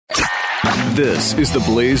This is the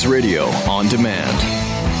Blaze Radio on demand.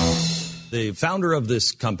 The founder of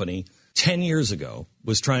this company 10 years ago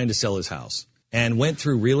was trying to sell his house and went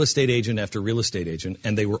through real estate agent after real estate agent,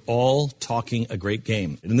 and they were all talking a great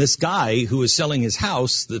game. And this guy who is selling his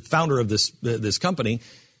house, the founder of this company,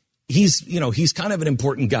 he's kind of an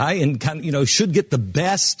important guy and should get the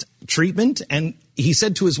best treatment. And he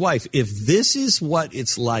said to his wife, if this is what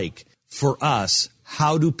it's like for us,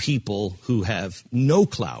 how do people who have no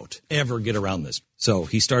clout ever get around this? So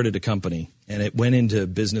he started a company, and it went into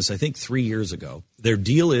business, I think, 3 years ago. Their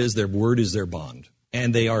deal is their word is their bond,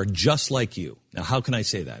 and they are just like you. Now, how can I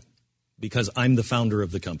say that? Because I'm the founder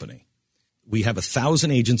of the company. We have 1,000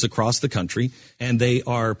 agents across the country, and they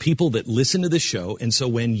are people that listen to this show. And so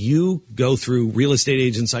when you go through Real Estate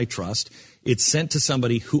Agents I Trust, it's sent to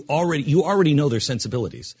somebody who you already know their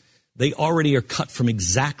sensibilities. They already are cut from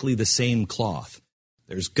exactly the same cloth.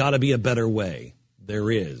 There's got to be a better way.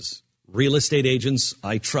 There is.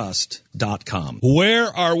 RealestateAgentsITrust.com. Where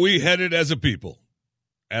are we headed as a people,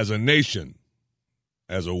 as a nation,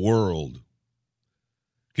 as a world?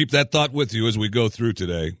 Keep that thought with you as we go through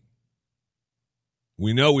today.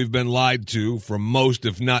 We know we've been lied to from most,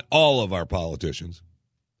 if not all, of our politicians.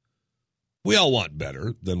 We all want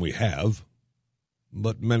better than we have,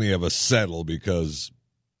 but many of us settle because,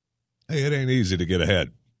 hey, it ain't easy to get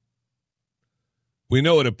ahead. We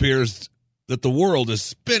know it appears that the world is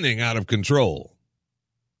spinning out of control.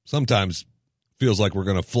 Sometimes feels like we're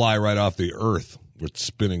going to fly right off the earth. We're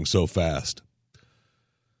spinning so fast.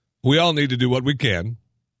 We all need to do what we can,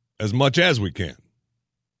 as much as we can,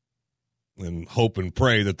 and hope and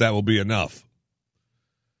pray that that will be enough.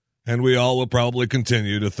 And we all will probably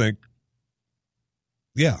continue to think,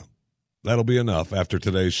 yeah, that'll be enough after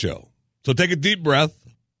today's show. So take a deep breath,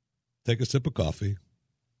 take a sip of coffee,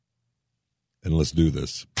 and let's do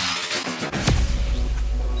this.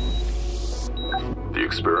 The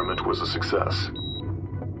experiment was a success.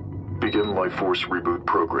 Begin Life Force Reboot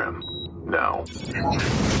Program now.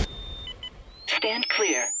 Stand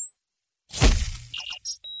clear.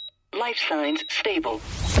 Life signs stable.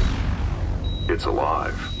 It's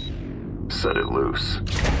alive. Set it loose.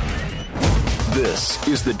 This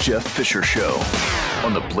is the Jeff Fisher Show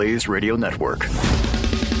on the Blaze Radio Network.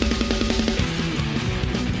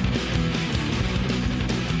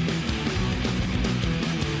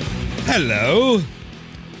 Hello.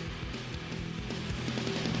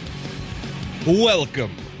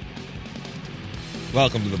 Welcome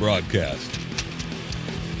to the broadcast.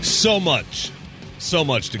 So much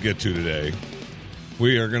to get to today.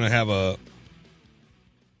 We are going to have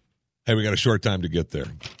we got a short time to get there.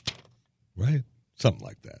 Right? Something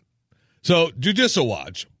like that. So, Judicial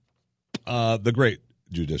Watch, the great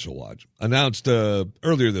Judicial Watch, announced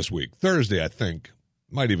earlier this week, Thursday, I think,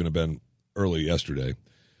 might even have been early yesterday,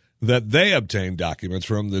 that they obtained documents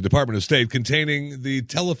from the Department of State containing the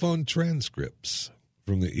telephone transcripts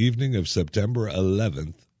from the evening of September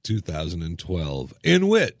 11th, 2012, in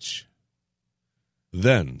which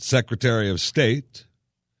then Secretary of State,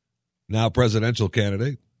 now presidential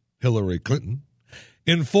candidate Hillary Clinton,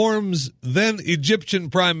 informs then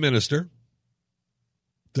Egyptian Prime Minister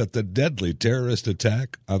that the deadly terrorist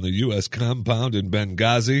attack on the U.S. compound in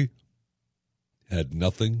Benghazi had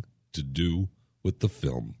nothing to do with the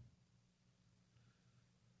film.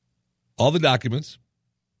 All the documents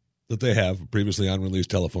that they have, previously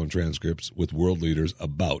unreleased telephone transcripts with world leaders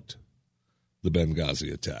about the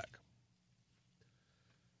Benghazi attack.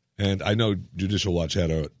 And I know Judicial Watch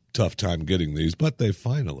had a tough time getting these, but they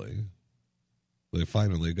finally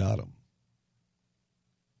got them.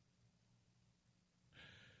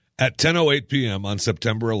 At 10:08 p.m. on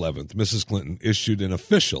September 11th, Mrs. Clinton issued an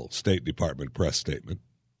official State Department press statement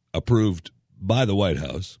approved by the White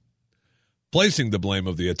House, placing the blame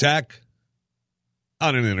of the attack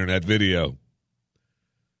on an internet video.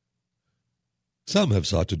 Some have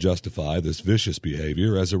sought to justify this vicious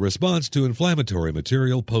behavior as a response to inflammatory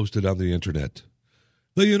material posted on the internet.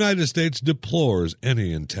 The United States deplores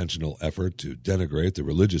any intentional effort to denigrate the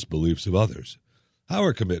religious beliefs of others.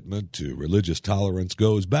 Our commitment to religious tolerance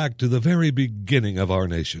goes back to the very beginning of our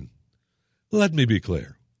nation. Let me be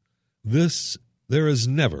clear. There is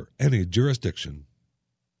never any jurisdiction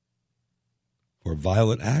for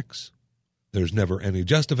violent acts. There's never any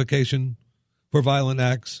justification for violent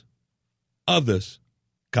acts of this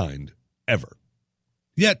kind ever.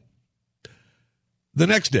 Yet, the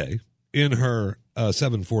next day, in her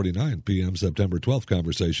 7:49 p.m. September 12th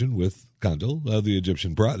conversation with Kandil, the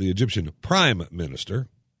Egyptian Prime Minister.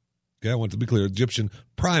 Okay, I want to be clear, Egyptian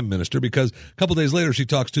Prime Minister, because a couple days later she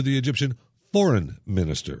talks to the Egyptian Foreign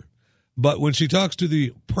Minister. But when she talks to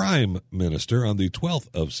the Prime Minister on the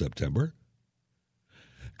 12th of September,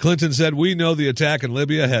 Clinton said, "We know the attack in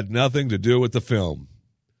Libya had nothing to do with the film.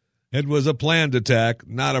 It was a planned attack,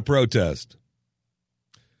 not a protest."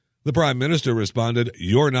 The prime minister responded,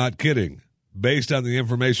 "You're not kidding. Based on the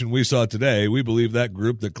information we saw today, we believe that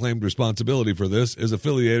group that claimed responsibility for this is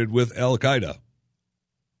affiliated with Al-Qaeda."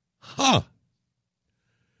 Huh.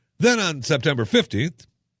 Then on September 15th,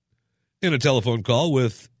 in a telephone call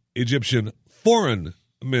with Egyptian foreign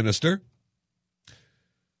minister,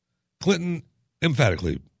 Clinton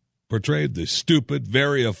emphatically portrayed the stupid,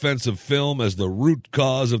 very offensive film as the root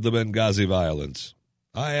cause of the Benghazi violence.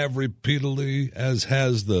 "I have repeatedly, as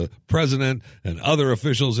has the president and other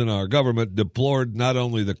officials in our government, deplored not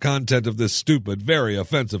only the content of this stupid, very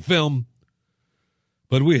offensive film,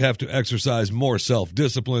 but we have to exercise more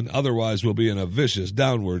self-discipline, otherwise we'll be in a vicious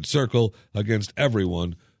downward circle against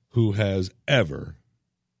everyone who has ever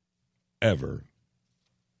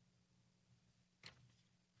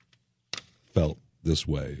felt this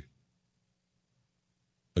way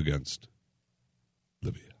against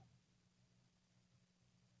Libya."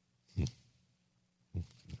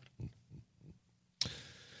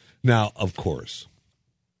 Now, of course,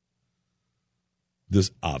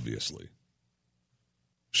 this obviously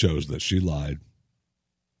shows that she lied.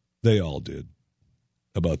 They all did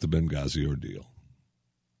about the Benghazi ordeal.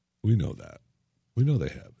 We know that. We know they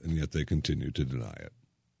have, and yet they continue to deny it.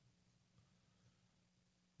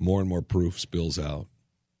 More and more proof spills out.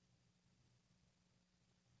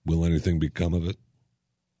 Will anything become of it?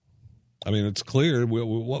 I mean, it's clear.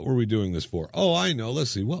 What were we doing this for? Oh, I know.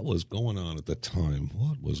 Let's see. What was going on at the time?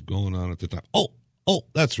 What was going on at the time? Oh,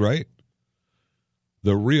 that's right.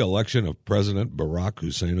 The re-election of President Barack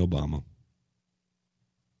Hussein Obama.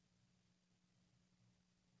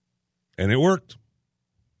 And it worked.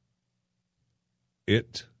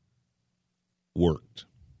 It worked.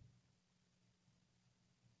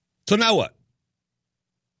 So now what?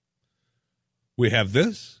 We have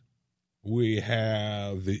this. We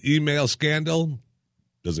have the email scandal.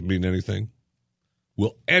 Does it mean anything?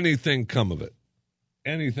 Will anything come of it?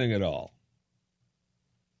 Anything at all?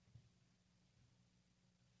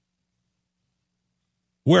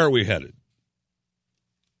 Where are we headed?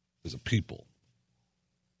 As a people,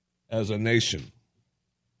 as a nation,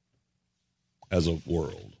 as a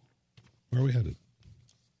world. Where are we headed?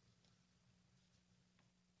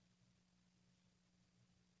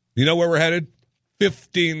 You know where we're headed?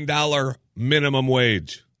 $15 minimum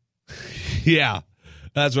wage. Yeah,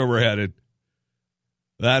 that's where we're headed.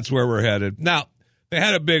 That's where we're headed. Now, they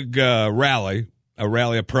had a big rally,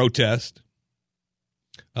 a protest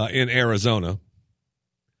in Arizona.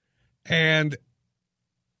 And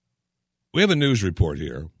we have a news report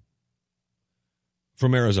here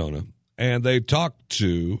from Arizona. And they talked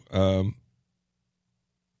to a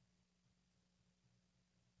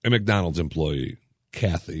McDonald's employee,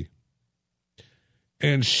 Kathy.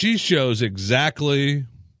 And she shows exactly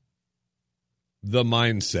the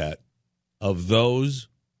mindset of those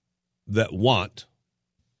that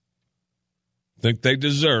think they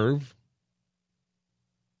deserve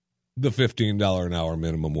the $15 an hour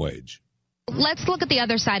minimum wage. Let's look at the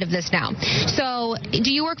other side of this now. So,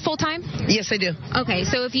 do you work full-time? Yes, I do. Okay,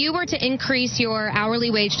 so if you were to increase your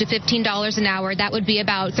hourly wage to $15 an hour, that would be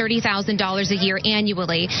about $30,000 a year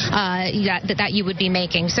annually that you would be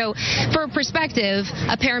making. So, for perspective,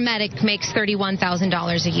 a paramedic makes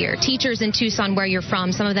 $31,000 a year. Teachers in Tucson, where you're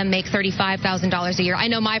from, some of them make $35,000 a year. I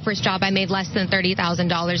know my first job, I made less than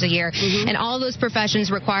 $30,000 a year. Mm-hmm. And all those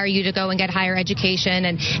professions require you to go and get higher education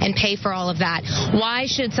and pay for all of that. Why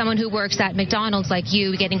should someone who works at McDonald's like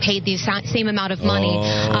you getting paid the same amount of money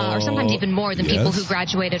or sometimes even more than people who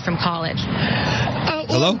graduated from college?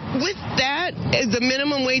 Hello? With that, the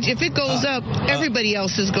minimum wage, if it goes up, everybody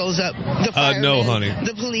else's goes up. The firemen, no, honey.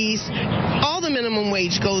 The police, all the minimum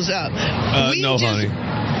wage goes up. Honey.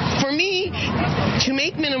 For me, to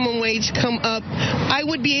make minimum wage come up, I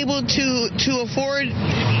would be able to afford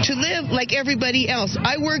to live like everybody else.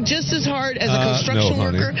 I work just as hard as a construction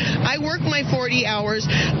worker. I work my 40 hours,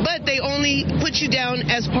 but they only put you down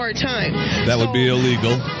as part-time. That would be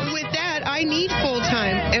illegal. With that, I need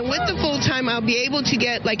full-time. And with the full-time, I'll be able to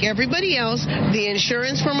get, like everybody else, the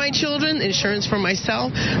insurance for my children, insurance for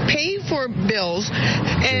myself, pay for bills.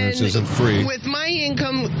 And insurance isn't free. With my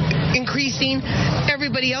income increasing,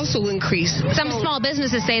 everybody else will increase. Some small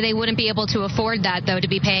businesses say they wouldn't be able to afford that, though, to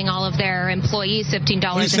be paying all of their employees $15 an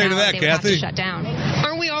hour. What do you say to that, they Kathy? would have to shut down.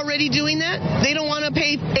 Aren't we already doing that? They don't want to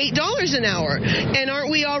pay $8 an hour. And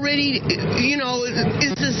aren't we already,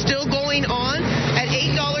 is this still going on at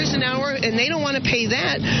 $8 an hour? And they don't want to pay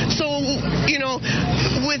that. So,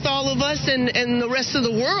 with all of us and the rest of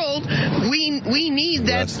the world, we need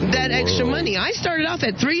that extra money. I started off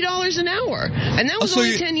at $3 an hour, and that was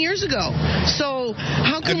only 10 years ago. So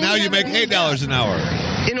how come? And now you make $8 an hour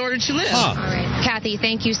in order to live. All right, Kathy,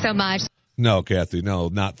 thank you so much. No, Kathy, no,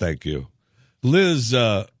 not thank you. Liz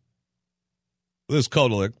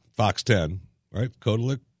Kodalik, Fox 10, right?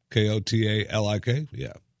 Kodalik, Kotalik,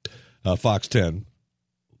 yeah. Fox 10.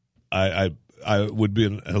 I would be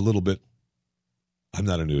a little bit. I'm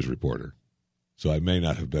not a news reporter, so I may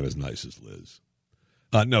not have been as nice as Liz.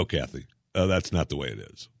 No, Kathy, that's not the way it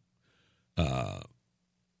is.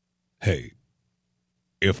 Hey,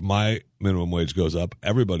 if my minimum wage goes up,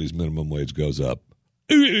 everybody's minimum wage goes up.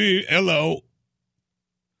 Hello.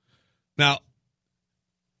 Now,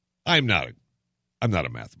 I'm not a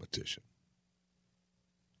mathematician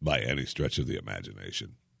by any stretch of the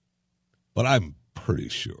imagination, but I'm pretty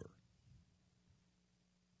sure.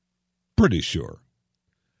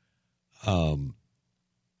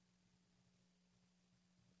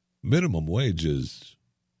 Minimum wage is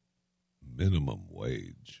minimum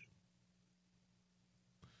wage.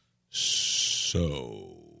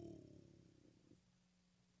 So,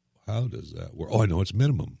 how does that work? Oh, I know it's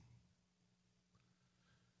minimum.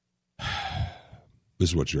 This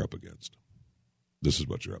is what you're up against.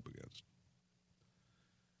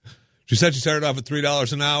 She said she started off at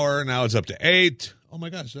 $3 an hour. Now it's up to $8. Oh my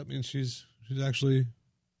gosh, that means she's actually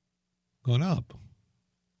gone up.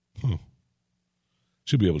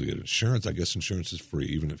 She'll be able to get insurance. I guess insurance is free,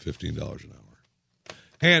 even at $15 an hour.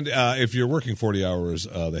 And if you're working 40 hours,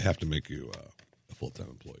 they have to make you a full-time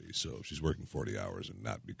employee. So if she's working 40 hours and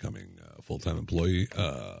not becoming a full-time employee,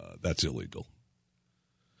 that's illegal.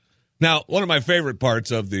 Now, one of my favorite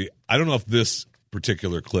parts of I don't know if this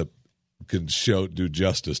particular clip can do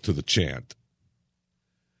justice to the chant,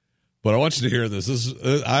 but I want you to hear this. This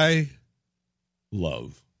is, I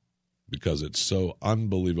love, because it's so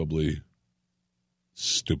unbelievably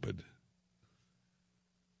stupid,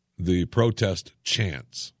 the protest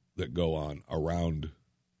chants that go on around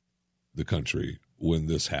the country when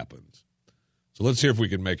this happens. So let's hear if we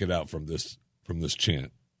can make it out from this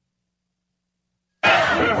chant.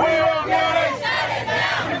 If we don't get it, shut it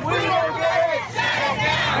down. If we don't get it, shut it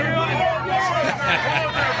down.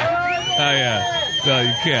 Oh, yeah. No,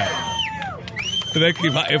 you can't.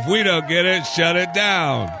 If we don't get it, shut it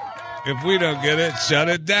down. If we don't get it, shut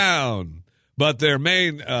it down. But their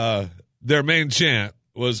main chant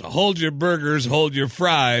was, hold your burgers, hold your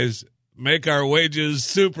fries, make our wages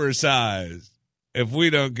supersize. If we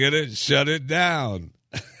don't get it, shut it down.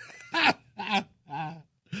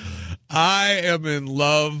 I am in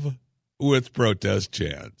love with protest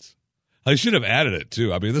chants. I should have added it,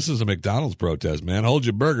 too. I mean, this is a McDonald's protest, man. Hold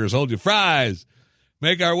your burgers, hold your fries.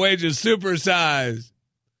 Make our wages supersize.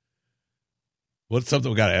 What's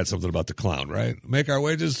something? We got to add something about the clown, right? Make our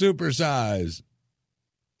wages supersize.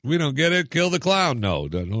 If we don't get it, kill the clown. No,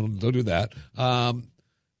 don't do that.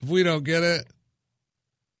 If we don't get it,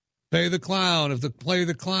 pay the clown. Play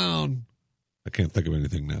the clown. I can't think of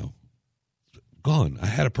anything now. Gone. I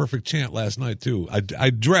had a perfect chant last night, too. I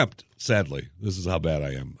dreamt, sadly. This is how bad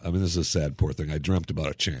I am. I mean, this is a sad, poor thing. I dreamt about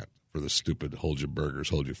a chant for the stupid hold your burgers,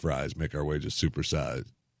 hold your fries, make our wages supersize.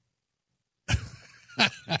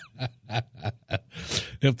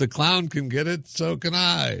 If the clown can get it, so can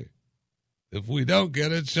I. If we don't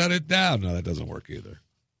get it, shut it down. No, that doesn't work either.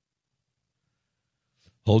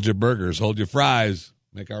 Hold your burgers, hold your fries,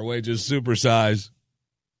 make our wages supersize.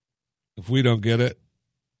 If we don't get it,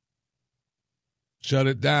 shut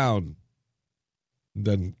it down.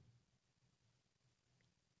 Then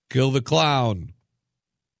kill the clown.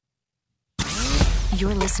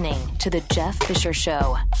 You're listening to The Jeff Fisher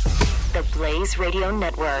Show, the Blaze Radio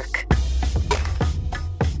Network.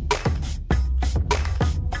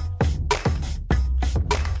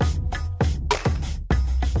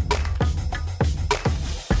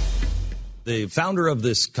 The founder of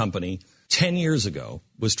this company 10 years ago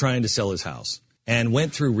was trying to sell his house and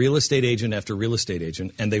went through real estate agent after real estate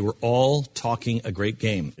agent, and they were all talking a great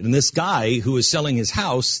game. And this guy who is selling his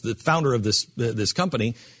house, the founder of this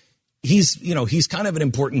company, he's kind of an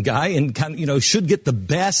important guy and should get the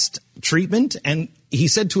best treatment. And he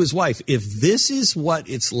said to his wife, if this is what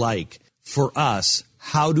it's like for us,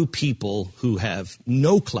 how do people who have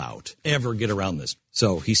no clout ever get around this?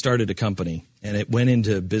 So he started a company, and it went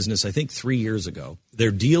into business, I think, 3 years ago. Their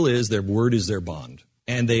deal is their word is their bond,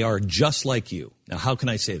 and they are just like you. Now, how can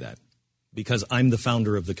I say that? Because I'm the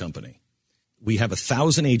founder of the company. We have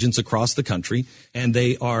 1,000 agents across the country, and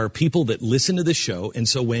they are people that listen to the show. And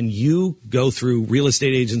so when you go through Real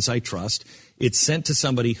Estate Agents I Trust, it's sent to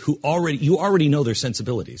somebody who you already know their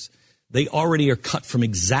sensibilities. They already are cut from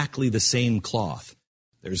exactly the same cloth.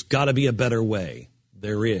 There's got to be a better way.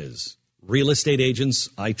 There is.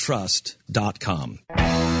 realestateagentsitrust.com.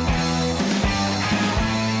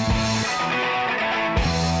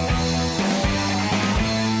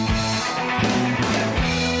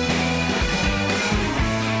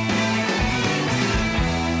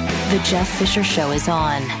 The Jeff Fisher Show is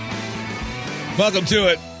on. Welcome to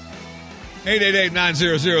it.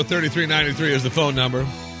 888-900-3393 is the phone number.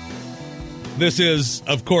 This is,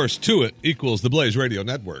 of course, To It equals the Blaze Radio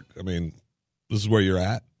Network. I mean, this is where you're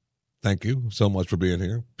at. Thank you so much for being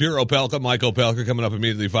here. Pure Opelka, Mike Opelka coming up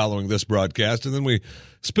immediately following this broadcast. And then we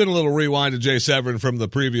spin a little rewind to Jay Severin from the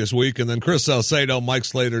previous week. And then Chris Salcedo, Mike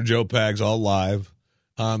Slater, Joe Pags, all live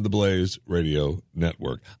on the Blaze Radio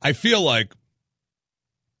Network. I feel like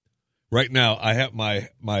right now I have my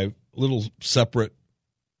little separate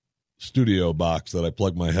studio box that I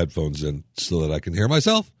plug my headphones in so that I can hear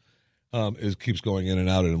myself. It keeps going in and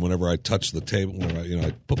out, and whenever I touch the table, when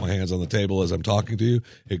I put my hands on the table as I'm talking to you,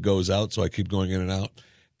 it goes out, so I keep going in and out.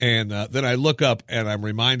 And then I look up, and I'm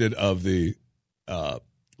reminded of the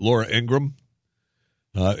Laura Ingraham.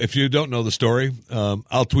 If you don't know the story,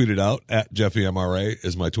 I'll tweet it out at JeffyMRA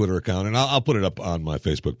is my Twitter account, and I'll put it up on my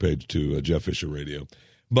Facebook page to Jeff Fisher Radio.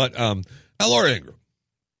 But Laura Ingraham,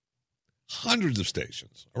 hundreds of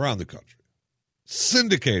stations around the country,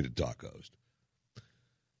 syndicated talk host.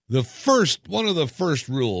 One of the first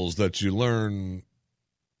rules that you learn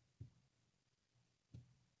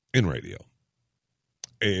in radio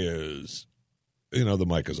is, the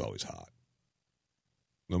mic is always hot.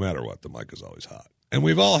 No matter what, the mic is always hot. And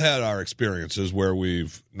we've all had our experiences where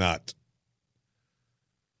we've not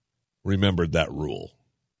remembered that rule.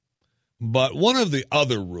 But one of the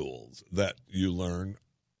other rules that you learn,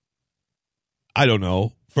 I don't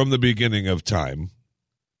know, from the beginning of time,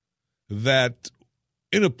 that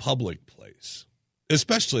in a public place,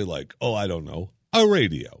 especially like, a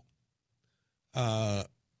radio,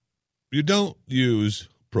 you don't use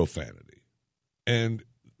profanity. And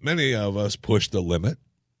many of us push the limit.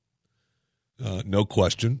 No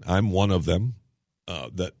question. I'm one of them.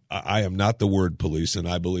 That I am not the word police, and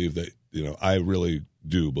I believe that, I really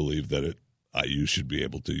do believe that you should be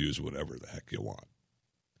able to use whatever the heck you want.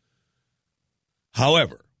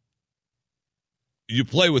 However, you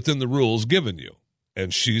play within the rules given you.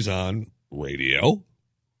 And she's on radio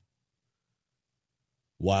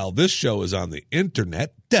while this show is on the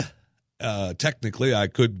internet. Technically, I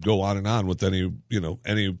could go on and on with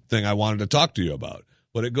anything I wanted to talk to you about,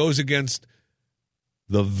 but it goes against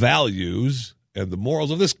the values and the morals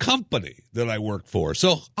of this company that I work for.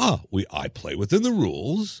 So, I play within the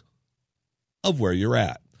rules of where you're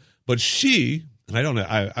at. But she, and I don't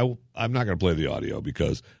know, I'm not going to play the audio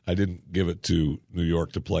because I didn't give it to New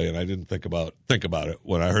York to play, and I didn't think about it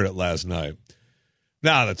when I heard it last night.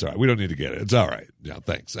 No, that's all right. We don't need to get it. It's all right. Yeah,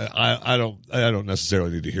 thanks. I don't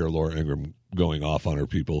necessarily need to hear Laura Ingraham going off on her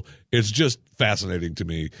people. It's just fascinating to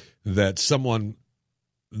me that someone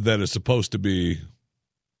that is supposed to be,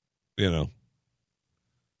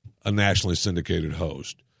 a nationally syndicated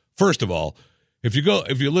host. First of all, if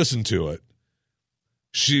you listen to it,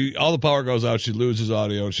 all the power goes out, she loses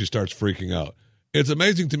audio, and she starts freaking out. It's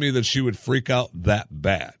amazing to me that she would freak out that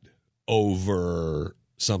bad over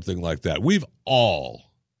something like that. We've all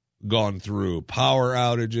gone through power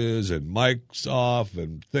outages and mics off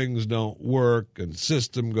and things don't work and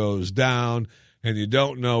system goes down and you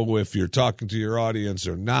don't know if you're talking to your audience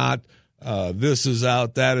or not. This is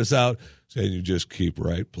out, that is out. And you just keep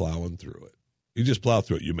plowing through it. You just plow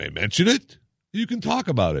through it. You may mention it. You can talk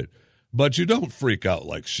about it. But you don't freak out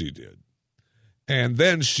like she did. And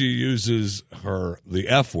then she uses the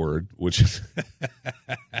F word, which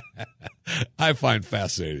I find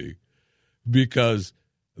fascinating because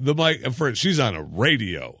she's on a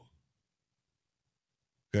radio.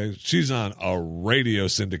 Okay, she's on a radio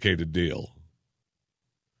syndicated deal.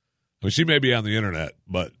 I mean, she may be on the internet,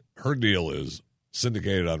 but her deal is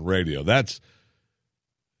syndicated on radio. That's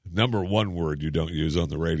number one word you don't use on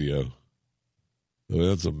the radio.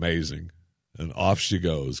 That's amazing. And off she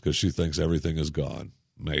goes because she thinks everything is gone.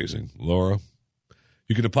 Amazing. Laura,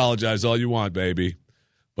 you can apologize all you want, baby.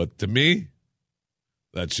 But to me,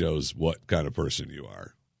 that shows what kind of person you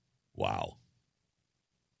are. Wow.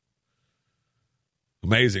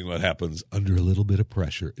 Amazing what happens under a little bit of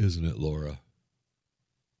pressure, isn't it, Laura?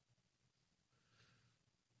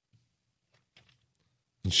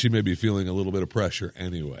 And she may be feeling a little bit of pressure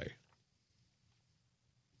anyway.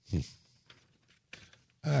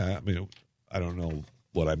 I mean, I don't know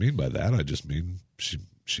what I mean by that. I just mean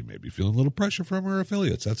she may be feeling a little pressure from her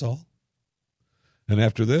affiliates. That's all. And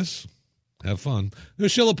after this, have fun.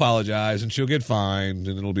 She'll apologize, and she'll get fined,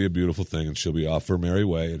 and it'll be a beautiful thing, and she'll be off her merry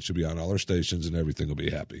way, and she'll be on all her stations, and everything will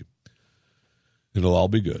be happy. It'll all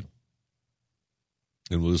be good.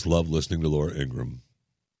 And we'll just love listening to Laura Ingraham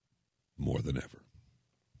more than ever.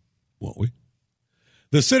 Won't we?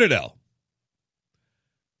 The Citadel,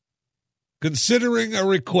 considering a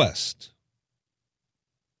request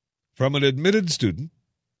from an admitted student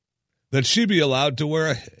that she be allowed to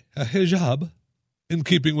wear a hijab in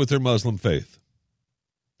keeping with her Muslim faith.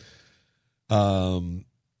 I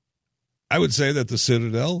would say that the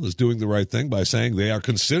Citadel is doing the right thing by saying they are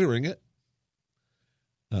considering it.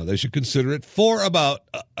 They should consider it for about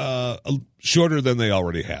shorter than they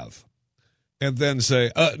already have. And then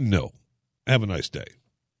say, no, have a nice day.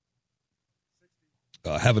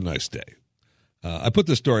 Have a nice day. I put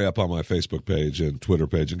this story up on my Facebook page and Twitter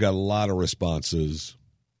page and got a lot of responses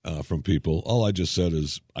from people. All I just said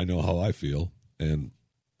is, I know how I feel. And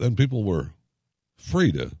then people were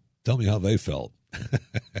free to tell me how they felt.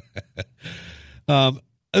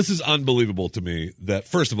 This is unbelievable to me that,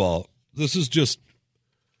 first of all, this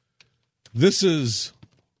is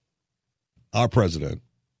our president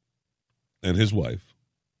and his wife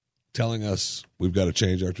telling us we've got to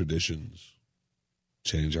change our traditions,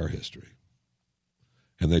 change our history.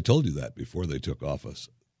 And they told you that before they took office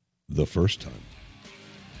the first time.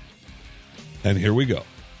 And here we go.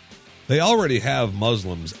 They already have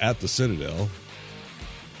Muslims at the Citadel.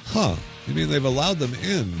 Huh. You mean they've allowed them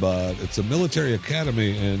in, but it's a military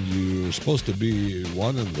academy and you're supposed to be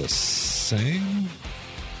one and the same?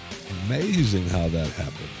 Amazing how that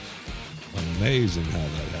happens. Amazing how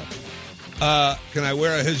that happens. Can I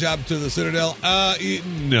wear a hijab to the Citadel?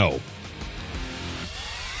 No.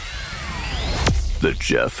 The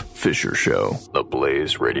Jeff Fisher Show, the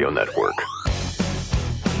Blaze Radio Network.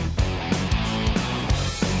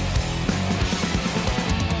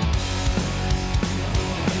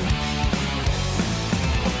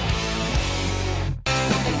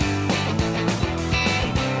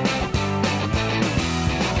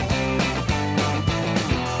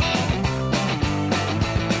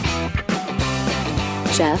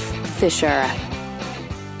 Jeff Fisher.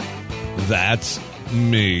 That's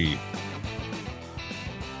me.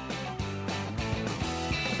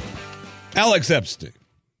 Alex Epstein.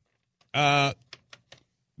 The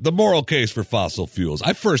moral case for fossil fuels.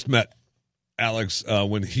 I first met Alex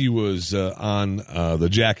when he was on the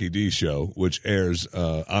Jackie D Show, which airs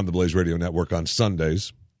on the Blaze Radio Network on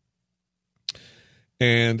Sundays.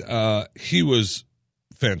 And he was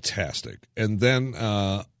fantastic. And then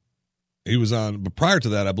he was on, but prior to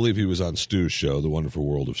that, I believe he was on Stu's show, The Wonderful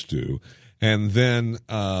World of Stu. And then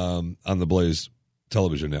on the Blaze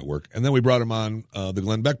Television Network. And then we brought him on the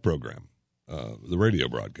Glenn Beck program, the radio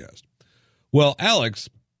broadcast. Well, Alex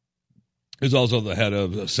is also the head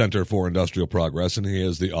of the Center for Industrial Progress, and he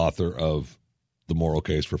is the author of The Moral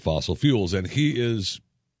Case for Fossil Fuels. And he is,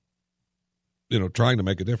 trying to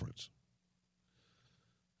make a difference.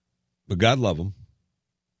 But God love him.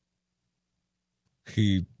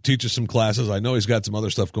 He teaches some classes. I know he's got some other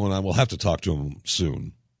stuff going on. We'll have to talk to him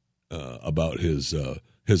soon about his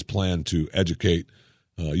plan to educate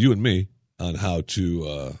you and me on how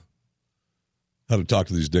to talk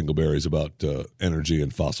to these dingleberries about energy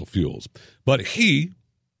and fossil fuels. But he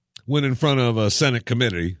went in front of a Senate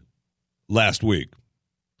committee last week,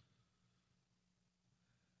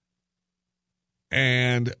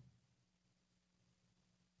 and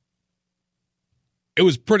it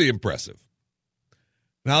was pretty impressive.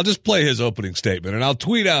 Now, I'll just play his opening statement, and I'll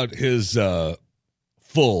tweet out his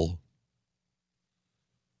full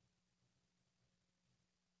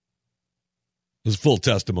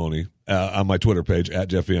testimony on my Twitter page, at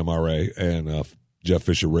JeffEMRA, and Jeff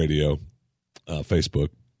Fisher Radio, Facebook.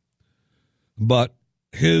 But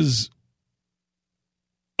his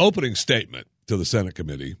opening statement to the Senate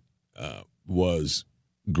committee was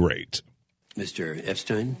great. Mr.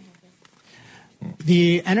 Epstein?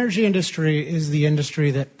 The energy industry is the industry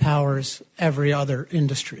that powers every other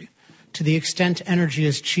industry. To the extent energy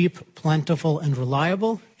is cheap, plentiful, and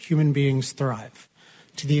reliable, human beings thrive.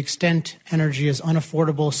 To the extent energy is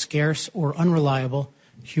unaffordable, scarce, or unreliable,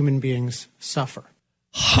 human beings suffer.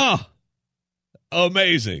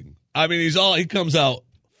 Amazing. I mean, he comes out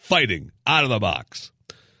fighting out of the box.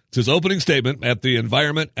 It's his opening statement at the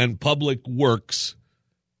Environment and Public Works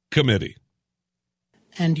Committee.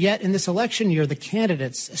 And yet, in this election year, the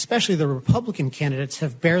candidates, especially the Republican candidates,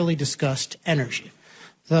 have barely discussed energy.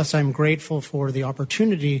 Thus, I'm grateful for the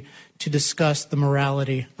opportunity to discuss the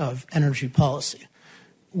morality of energy policy.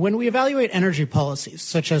 When we evaluate energy policies,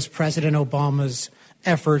 such as President Obama's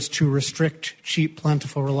efforts to restrict cheap,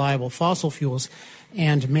 plentiful, reliable fossil fuels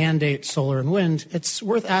and mandate solar and wind, it's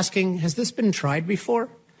worth asking, has this been tried before?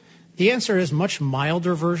 The answer is much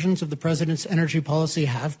milder versions of the president's energy policy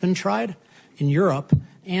have been tried in Europe,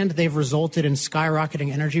 and they've resulted in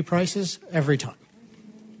skyrocketing energy prices every time.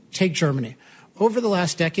 Take Germany. Over the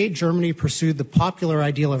last decade, Germany pursued the popular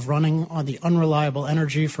ideal of running on the unreliable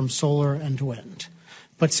energy from solar and wind.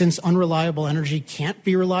 But since unreliable energy can't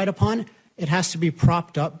be relied upon, it has to be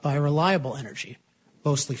propped up by reliable energy,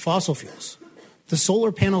 mostly fossil fuels. The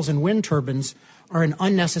solar panels and wind turbines are an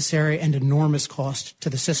unnecessary and enormous cost to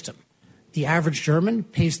the system. The average German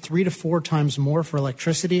pays 3 to 4 times more for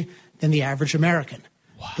electricity than the average American.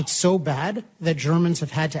 Wow. It's so bad that Germans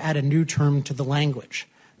have had to add a new term to the language: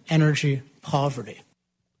 energy poverty.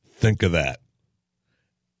 Think of that.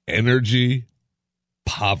 Energy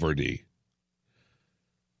poverty.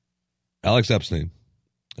 Alex Epstein,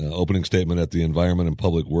 opening statement at the Environment and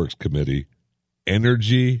Public Works Committee.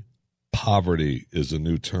 Energy poverty is a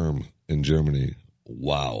new term in Germany.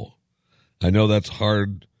 Wow. I know that's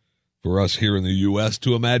hard for us here in the U.S.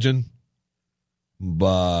 to imagine,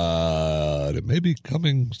 but it may be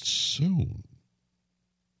coming soon.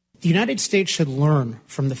 The United States should learn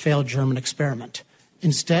from the failed German experiment.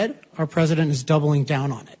 Instead, our president is doubling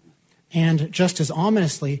down on it. And just as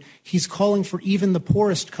ominously, he's calling for even the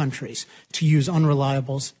poorest countries to use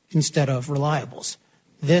unreliables instead of reliables.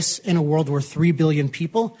 This in a world where 3 billion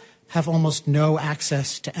people have almost no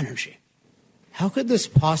access to energy. How could this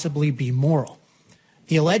possibly be moral?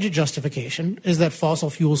 The alleged justification is that fossil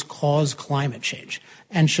fuels cause climate change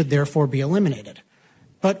and should therefore be eliminated.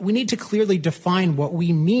 But we need to clearly define what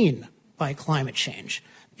we mean by climate change,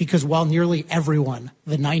 because while nearly everyone,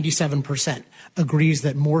 the 97%, agrees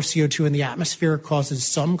that more CO2 in the atmosphere causes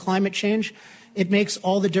some climate change, it makes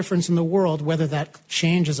all the difference in the world whether that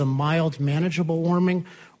change is a mild, manageable warming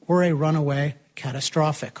or a runaway,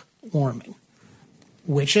 catastrophic warming.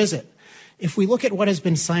 Which is it? If we look at what has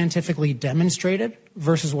been scientifically demonstrated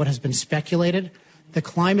versus what has been speculated, the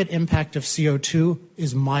climate impact of CO2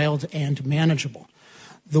 is mild and manageable.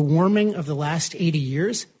 The warming of the last 80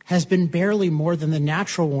 years has been barely more than the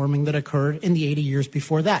natural warming that occurred in the 80 years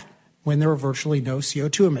before that, when there were virtually no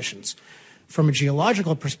CO2 emissions. From a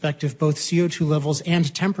geological perspective, both CO2 levels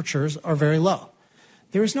and temperatures are very low.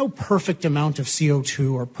 There is no perfect amount of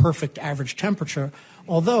CO2 or perfect average temperature,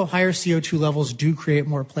 although higher CO2 levels do create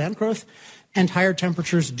more plant growth, and higher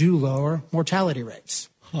temperatures do lower mortality rates.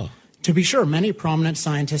 To be sure, many prominent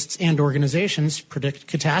scientists and organizations predict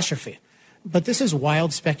catastrophe. But this is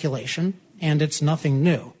wild speculation, and it's nothing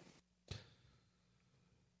new.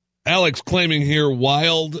 Alex claiming here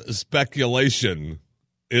wild speculation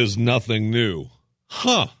is nothing new.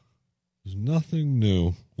 There's nothing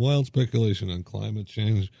new. Wild speculation on climate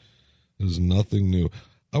change is nothing new.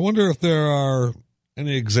 I wonder if there are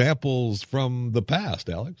any examples from the past,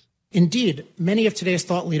 Alex? Indeed, many of today's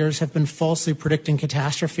thought leaders have been falsely predicting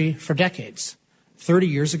catastrophe for decades. 30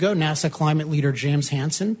 years ago, NASA climate leader James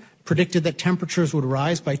Hansen predicted that temperatures would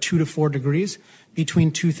rise by 2 to 4 degrees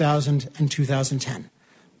between 2000 and 2010.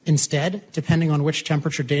 Instead, depending on which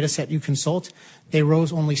temperature data set you consult, they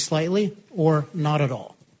rose only slightly or not at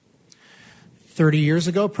all. 30 years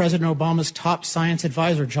ago, President Obama's top science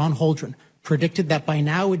advisor, John Holdren, predicted that by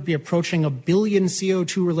now we'd be approaching 1 billion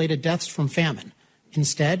CO2-related deaths from famine.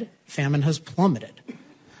 Instead, famine has plummeted.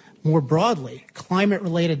 More broadly,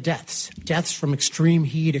 climate-related deaths from extreme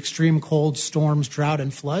heat, extreme cold, storms, drought,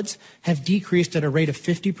 and floods, have decreased at a rate of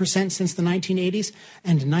 50% since the 1980s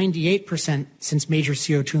and 98% since major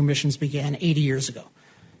CO2 emissions began 80 years ago.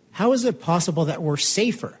 How is it possible that we're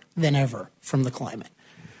safer than ever from the climate?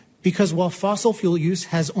 Because while fossil fuel use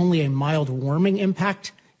has only a mild warming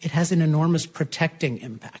impact, it has an enormous protecting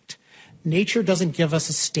impact. Nature doesn't give us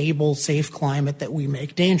a stable, safe climate that we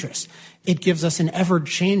make dangerous. It gives us an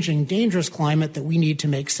ever-changing, dangerous climate that we need to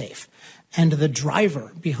make safe. And the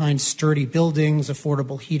driver behind sturdy buildings,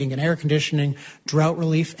 affordable heating and air conditioning, drought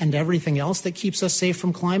relief, and everything else that keeps us safe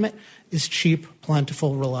from climate is cheap,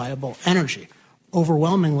 plentiful, reliable energy,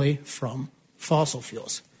 overwhelmingly from fossil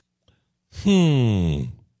fuels.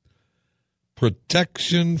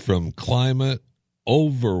 Protection from climate,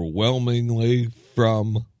 overwhelmingly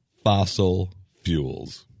from fossil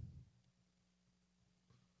fuels.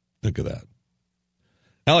 Think of that.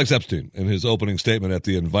 Alex Epstein, in his opening statement at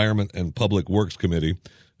the Environment and Public Works Committee,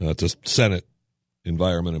 to Senate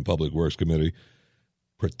Environment and Public Works Committee,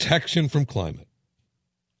 protection from climate,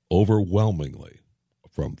 overwhelmingly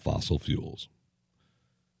from fossil fuels.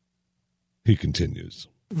 He continues,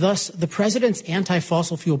 Thus, the president's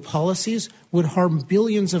anti-fossil fuel policies would harm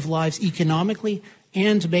billions of lives economically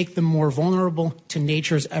and make them more vulnerable to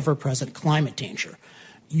nature's ever-present climate danger.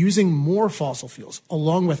 Using more fossil fuels,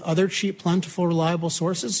 along with other cheap, plentiful, reliable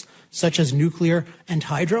sources, such as nuclear and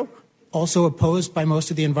hydro, also opposed by most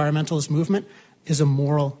of the environmentalist movement, is a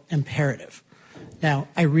moral imperative. Now,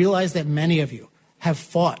 I realize that many of you have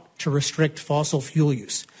fought to restrict fossil fuel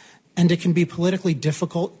use, and it can be politically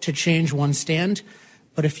difficult to change one's stand,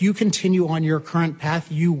 but if you continue on your current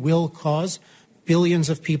path, you will cause billions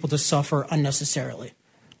of people to suffer unnecessarily.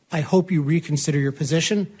 I hope you reconsider your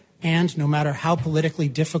position, and no matter how politically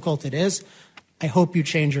difficult it is, I hope you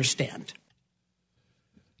change your stand.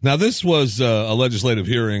 Now, this was a legislative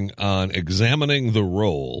hearing on examining the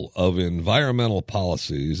role of environmental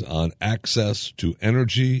policies on access to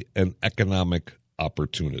energy and economic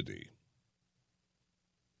opportunity.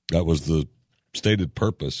 That was the stated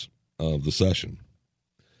purpose of the session.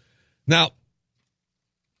 Now,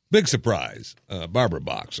 big surprise, Barbara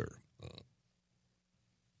Boxer,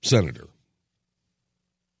 Senator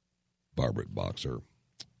Barbara Boxer,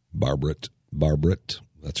 Barbara,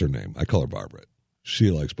 that's her name. I call her Barbara.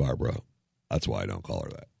 She likes Barbara. That's why I don't call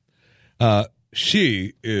her that.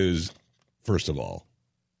 She is, first of all,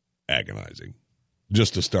 agonizing,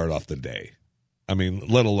 just to start off the day. I mean,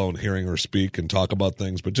 let alone hearing her speak and talk about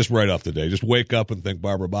things, but just right off the day, just wake up and think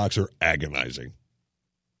Barbara Boxer, agonizing.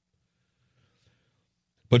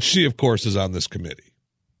 But she, of course, is on this committee.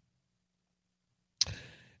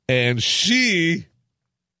 And she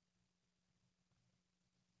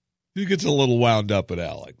gets a little wound up at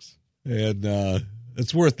Alex. And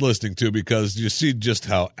it's worth listening to because you see just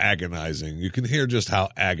how agonizing. You can hear just how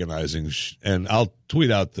agonizing. And I'll tweet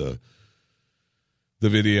out the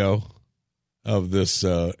video of this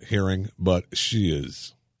hearing, but she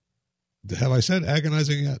is. Have I said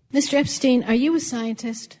agonizing yet? Mr. Epstein, are you a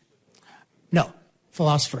scientist? No,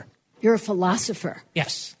 philosopher. You're a philosopher?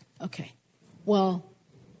 Yes. Okay. Well,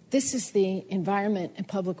 this is the Environment and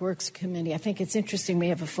Public Works Committee. I think it's interesting we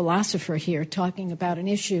have a philosopher here talking about an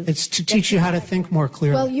issue. It's to teach you how to think more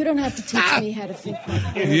clearly. Well, you don't have to teach me how to think more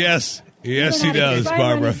clearly. Yes, he does, try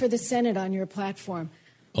Barbara. Running for the Senate on your platform.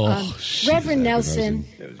 Oh, Reverend Nelson,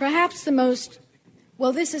 perhaps the most,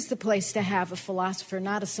 well, this is the place to have a philosopher,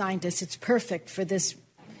 not a scientist. It's perfect for this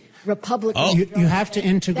Republican. Oh. You have to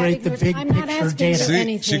integrate the big I'm not picture asking data. for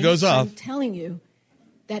anything. She goes off. I'm telling you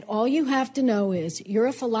that all you have to know is you're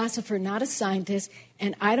a philosopher, not a scientist,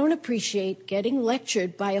 and I don't appreciate getting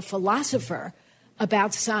lectured by a philosopher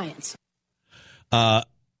about science.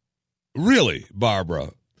 Really,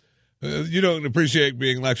 Barbara? You don't appreciate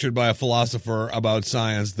being lectured by a philosopher about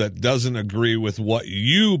science that doesn't agree with what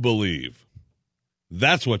you believe.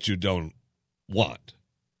 That's what you don't want.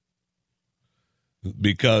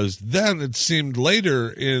 Because then it seemed later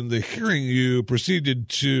in the hearing you proceeded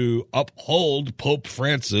to uphold Pope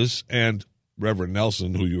Francis and Reverend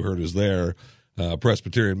Nelson, who you heard is their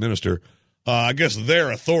Presbyterian minister. I guess they're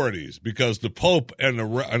authorities because the Pope and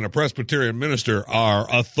the Presbyterian minister are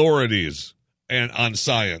authorities and on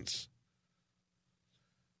science.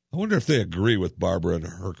 I wonder if they agree with Barbara and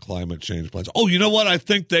her climate change plans. Oh, you know what? I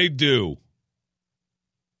think they do.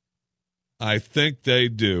 I think they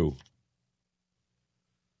do.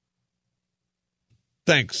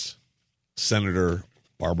 Thanks, Senator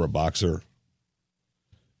Barbara Boxer.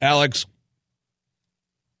 Alex,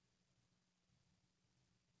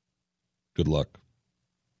 good luck.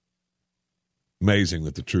 Amazing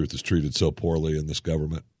that the truth is treated so poorly in this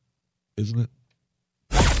government, isn't it?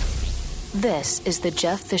 This is the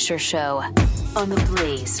Jeff Fisher Show on the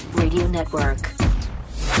Blaze Radio Network.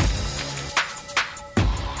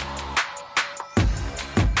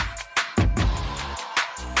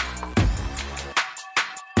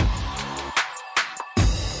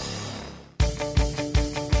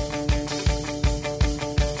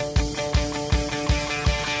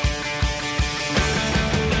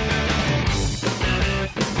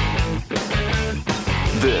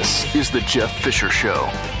 This is the Jeff Fisher Show.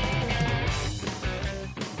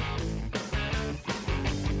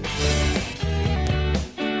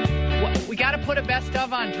 We got to put a best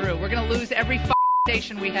of on Drew. We're going to lose every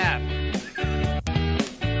station we have.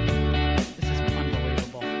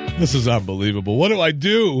 This is unbelievable. What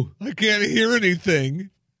do? I can't hear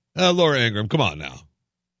anything. Laura Ingraham, come on now.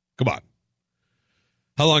 Come on.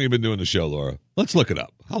 How long have you been doing the show, Laura? Let's look it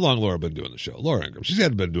up. How long Laura been doing the show? Laura Ingraham. She's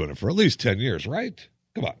had been doing it for at least 10 years, right?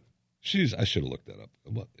 Come on. I should have looked that up.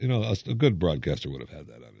 You know, a good broadcaster would have had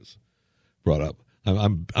that on his brought up.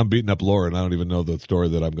 I'm beating up Laura, and I don't even know the story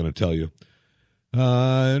that I'm going to tell you.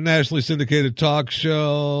 Nationally syndicated talk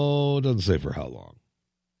show. Doesn't say for how long.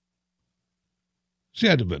 She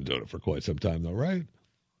had to have been doing it for quite some time, though, right?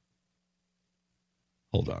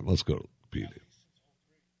 Hold on. Let's go to PD.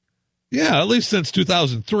 Yeah, at least since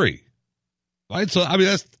 2003. Right? So, I mean,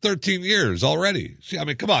 that's 13 years already.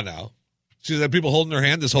 Come on now. She's had people holding her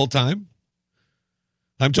hand this whole time.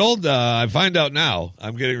 I'm told, I find out now,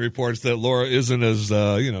 I'm getting reports that Laura isn't as,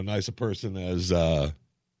 nice a person as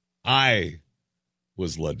I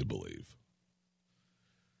was led to believe.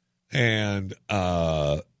 And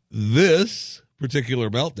this particular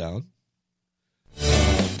meltdown.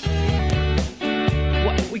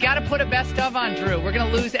 We got to put a best of on Drew. We're going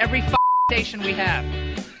to lose every station we have.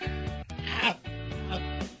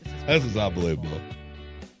 This is unbelievable.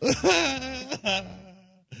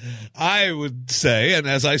 I would say, and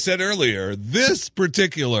as I said earlier, this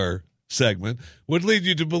particular segment would lead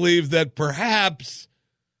you to believe that perhaps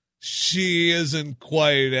she isn't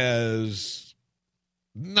quite as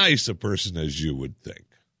nice a person as you would think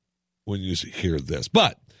when you hear this.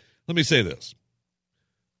 But let me say this.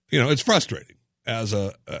 It's frustrating.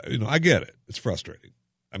 I get it. It's frustrating.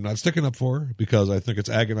 I'm not sticking up for her because I think it's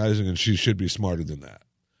agonizing and she should be smarter than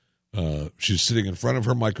that. She's sitting in front of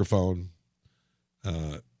her microphone,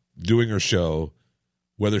 doing her show,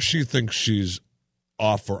 whether she thinks she's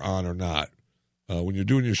off or on or not. When you're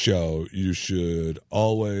doing your show, you should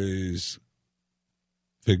always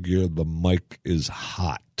figure the mic is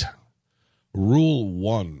hot. Rule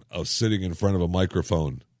 1 of sitting in front of a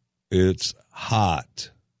microphone, it's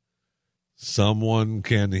hot. Someone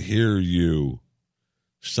can hear you.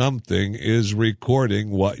 Something is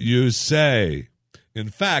recording what you say. In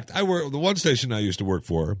fact, the one station I used to work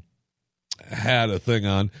for had a thing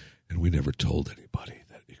on, and we never told anybody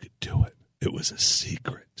that you could do it. It was a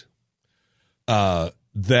secret.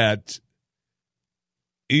 That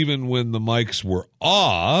even when the mics were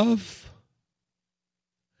off,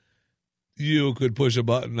 you could push a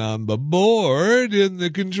button on the board in the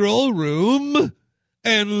control room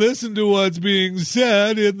and listen to what's being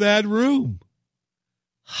said in that room.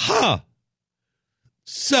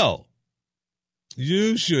 So,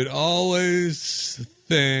 you should always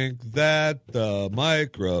think that the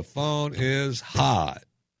microphone is hot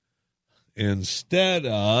instead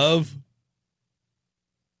of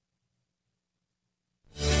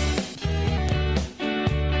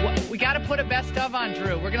we got to put a best of on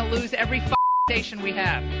Drew. We're going to lose every station we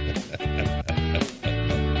have.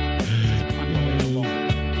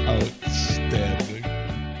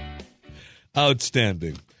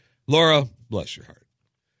 Outstanding. Laura, bless your heart.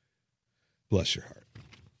 Bless your heart.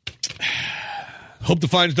 Hope the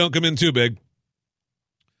fines don't come in too big.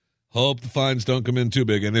 Hope the fines don't come in too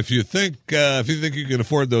big. And if you think you can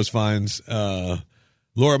afford those fines,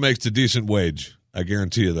 Laura makes a decent wage. I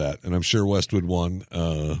guarantee you that. And I'm sure Westwood One,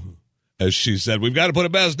 as she said, we've got to put a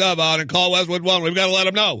best of on and call Westwood One. We've got to let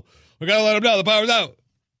them know. We've got to let them know the power's out.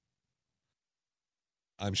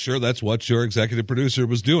 I'm sure that's what your executive producer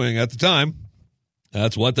was doing at the time.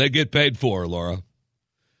 That's what they get paid for, Laura.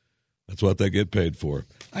 That's what they get paid for.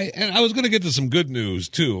 I was going to get to some good news,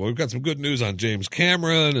 too. We've got some good news on James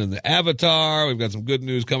Cameron and the Avatar. We've got some good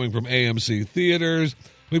news coming from AMC Theaters.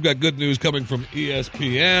 We've got good news coming from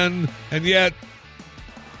ESPN. And yet,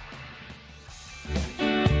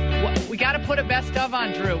 we got to put a best of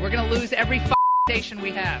on Drew. We're going to lose every station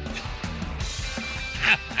we have.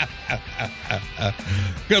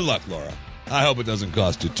 Good luck, Laura. I hope it doesn't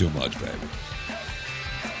cost you too much, baby.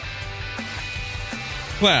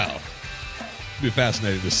 Well, it'd be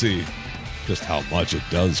fascinating to see just how much it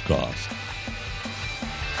does cost.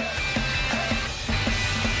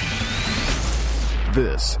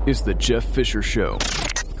 This is the Jeff Fisher Show,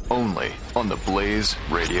 only on the Blaze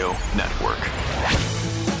Radio Network.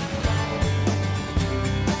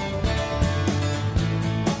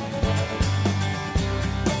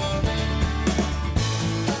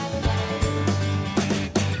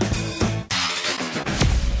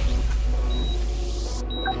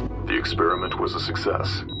 The experiment was a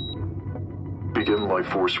success. Begin Life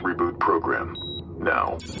Force Reboot Program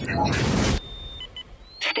now.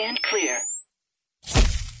 Stand clear.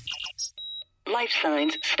 Life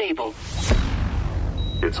signs stable.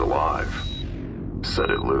 It's alive. Set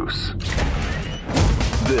it loose.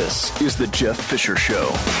 This is the Jeff Fisher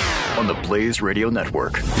Show on the Blaze Radio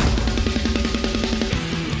Network.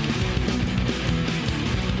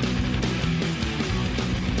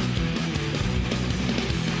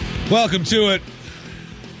 Welcome to it.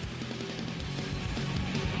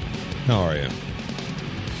 How are you?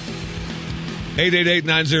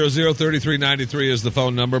 888-900-3393 is the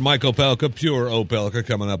phone number. Mike Opelka, Pure Opelka,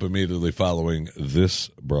 coming up immediately following this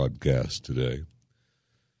broadcast today.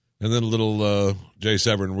 And then a little Jay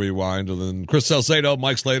Severin rewind. And then Chris Salcedo,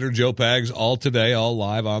 Mike Slater, Joe Pags, all today, all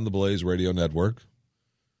live on the Blaze Radio Network.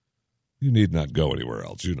 You need not go anywhere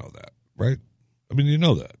else. You know that, right? I mean, you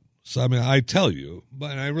know that. So, I mean, I tell you,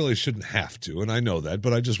 but I really shouldn't have to, and I know that,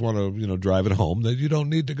 but I just want to, drive it home that you don't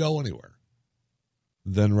need to go anywhere.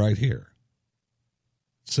 Then right here.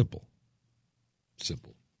 Simple.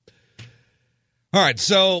 All right,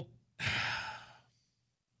 so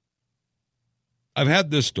I've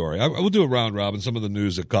had this story. I will do a round robin. Some of the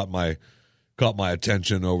news that caught my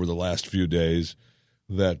attention over the last few days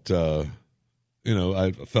that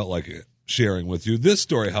I felt like sharing with you. This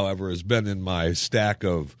story, however, has been in my stack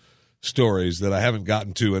of stories that I haven't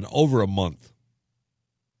gotten to in over a month.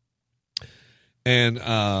 And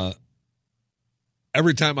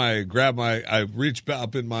every time I reach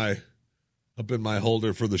up in my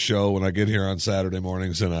holder for the show when I get here on Saturday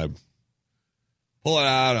mornings, and I pull it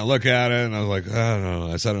out, and I look at it, and I was like, I don't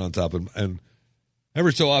know. I set it on top, and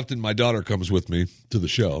every so often my daughter comes with me to the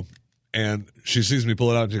show, and she sees me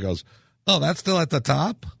pull it out, and she goes, "Oh, that's still at the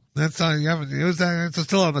top? That's you haven't used that. It's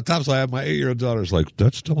still on the top." So I have my 8-year-old daughter's like,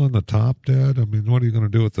 "That's still on the top, Dad? I mean, what are you going to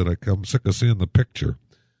do with it? I'm sick of seeing the picture."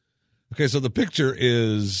 Okay, so the picture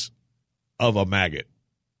is of a maggot.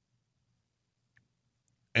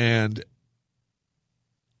 And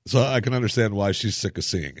so I can understand why she's sick of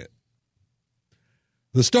seeing it.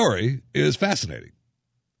 The story is fascinating.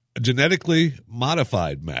 Genetically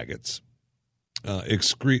modified maggots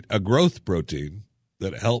excrete a growth protein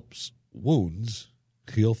that helps wounds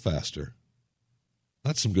heal faster.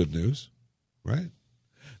 That's some good news, right?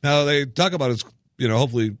 Now, they talk about it's,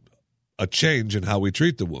 hopefully a change in how we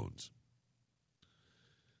treat the wounds.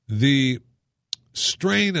 The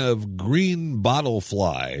strain of green bottle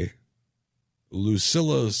fly,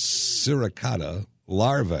 Lucilla sericata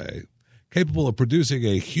larvae, capable of producing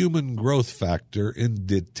a human growth factor in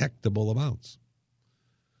detectable amounts.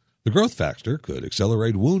 The growth factor could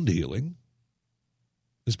accelerate wound healing,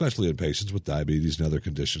 especially in patients with diabetes and other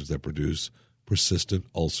conditions that produce persistent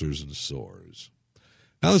ulcers and sores.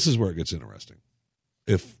 Now, this is where it gets interesting.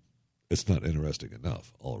 If it's not interesting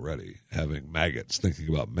enough already, having maggots, thinking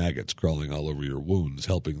about maggots crawling all over your wounds,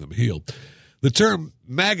 helping them heal. The term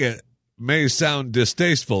maggot may sound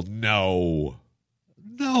distasteful. No,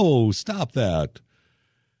 stop that.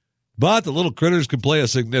 But the little critters can play a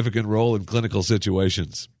significant role in clinical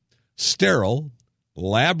situations. Sterile,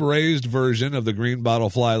 lab-raised version of the green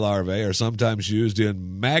bottle fly larvae are sometimes used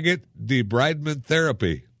in maggot debridement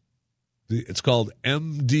therapy. It's called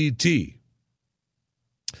MDT,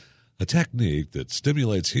 a technique that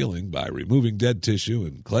stimulates healing by removing dead tissue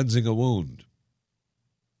and cleansing a wound.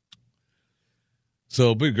 So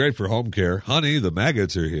it'll be great for home care. Honey, the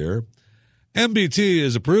maggots are here. MBT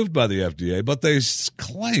is approved by the FDA, but they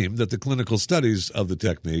claim that the clinical studies of the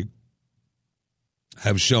technique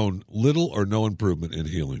have shown little or no improvement in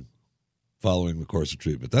healing following the course of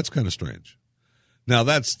treatment. That's kind of strange. Now,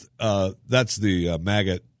 that's the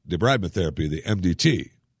maggot debridement therapy, the MDT.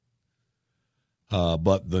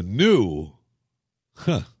 But the new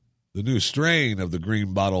strain of the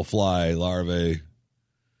green bottle fly larvae,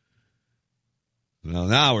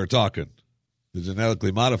 now we're talking. The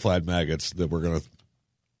genetically modified maggots that we're going to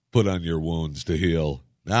put on your wounds to heal.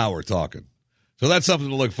 Now we're talking. So that's something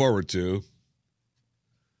to look forward to.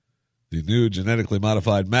 The new genetically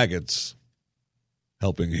modified maggots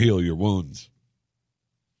helping heal your wounds.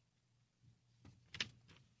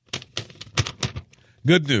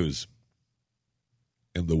 Good news.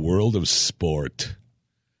 In the world of sport,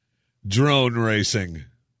 drone racing.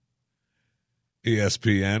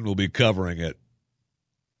 ESPN will be covering it.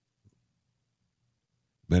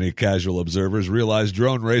 Many casual observers realized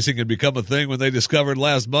drone racing had become a thing when they discovered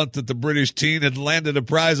last month that the British teen had landed a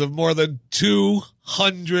prize of more than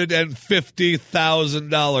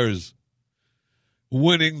 $250,000,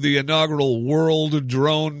 winning the inaugural World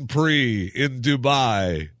Drone Prix in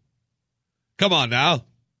Dubai. Come on now.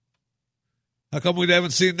 How come we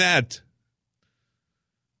haven't seen that?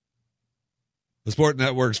 The Sport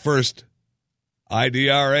Network's first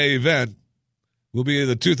IDRA event will be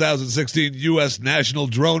the 2016 U.S. National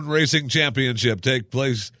Drone Racing Championship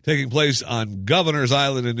taking place on Governor's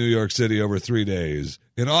Island in New York City over 3 days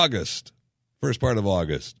in August, first part of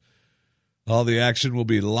August. All the action will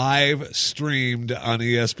be live streamed on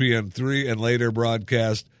ESPN3 and later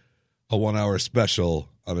broadcast a 1-hour special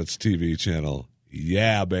on its TV channel.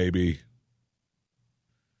 Yeah, baby.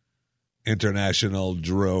 International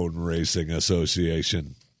Drone Racing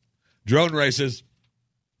Association. Drone races.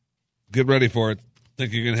 Get ready for it.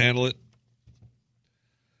 Think you can handle it?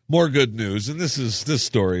 More good news, and this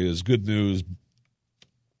story is good news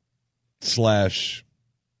 /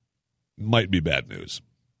 might be bad news.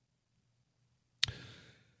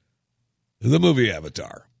 The movie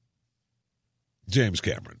Avatar. James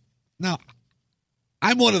Cameron. Now,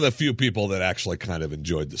 I'm one of the few people that actually kind of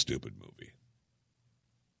enjoyed the stupid movie.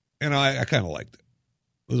 And I kind of liked it.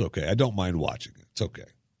 It was okay. I don't mind watching it. It's okay.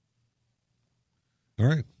 All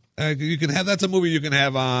right. You can have, that's a movie you can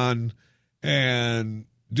have on and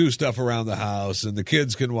do stuff around the house, and the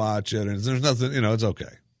kids can watch it, and there's nothing, it's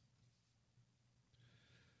okay.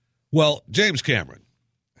 Well, James Cameron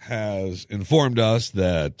has informed us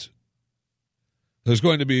that there's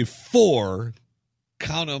going to be 4,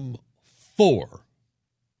 count them, 4,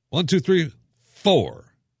 1, 2, 3,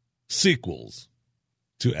 4 sequels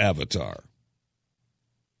to Avatar.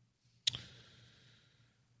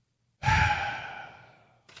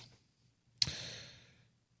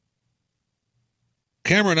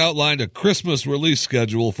 Cameron outlined a Christmas release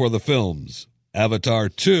schedule for the films. Avatar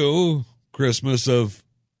 2, Christmas of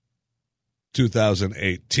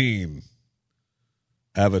 2018.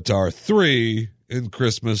 Avatar 3 in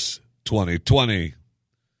Christmas 2020.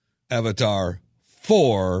 Avatar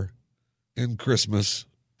 4 in Christmas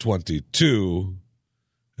 22.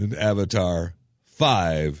 And Avatar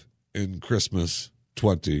 5 in Christmas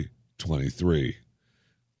 2023.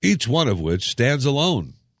 Each one of which stands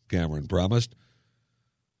alone, Cameron promised,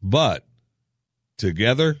 but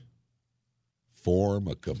together form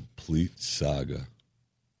a complete saga.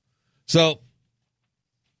 So,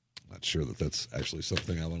 not sure that that's actually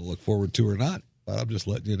something I want to look forward to or not, but I'm just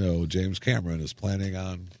letting you know James Cameron is planning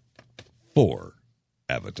on 4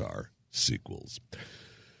 Avatar sequels.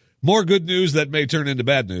 More good news that may turn into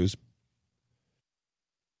bad news.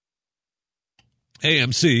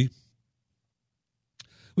 AMC.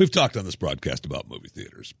 We've talked on this broadcast about movie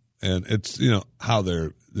theaters. And it's, how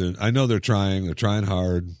they're I know they're trying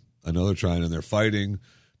hard. I know they're trying, and they're fighting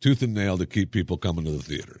tooth and nail to keep people coming to the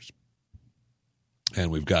theaters.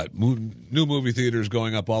 And we've got new movie theaters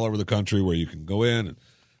going up all over the country where you can go in and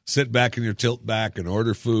sit back in your tilt back and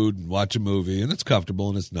order food and watch a movie, and it's comfortable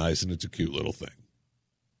and it's nice and it's a cute little thing.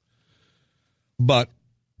 But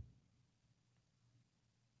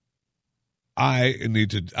I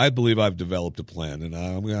believe I've developed a plan, and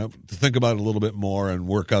I'm going to have to think about it a little bit more and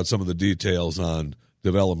work out some of the details on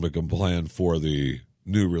developing a plan for the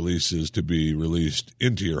new releases to be released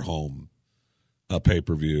into your home, a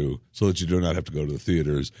pay-per-view, so that you do not have to go to the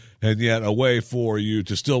theaters, and yet a way for you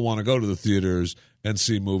to still want to go to the theaters and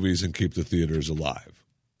see movies and keep the theaters alive.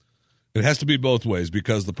 It has to be both ways,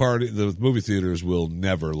 because the movie theaters will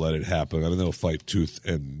never let it happen. I mean, they'll fight tooth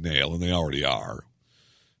and nail, and they already are.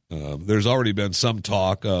 There's already been some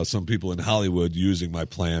talk, some people in Hollywood using my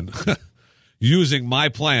plan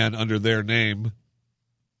under their name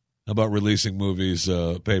about releasing movies,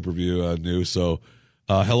 pay-per-view, new. So,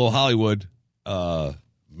 hello, Hollywood,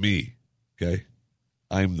 me, okay?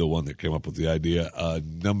 I'm the one that came up with the idea a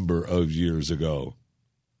number of years ago.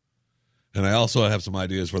 And I also have some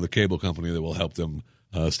ideas for the cable company that will help them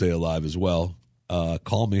stay alive as well.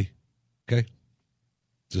 Call me, okay?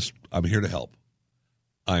 I'm here to help.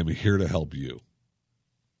 I'm here to help you.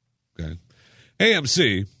 Okay.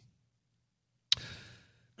 AMC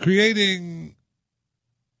creating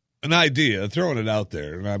an idea, throwing it out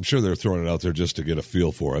there, and I'm sure they're throwing it out there just to get a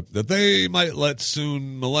feel for it, that they might let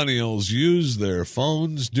soon millennials use their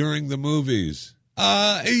phones during the movies.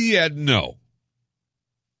 No.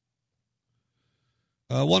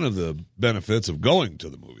 One of the benefits of going to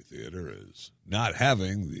the movie theater is not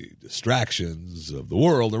having the distractions of the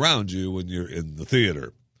world around you when you're in the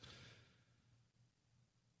theater.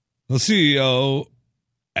 The CEO,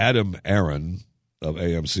 Adam Aron of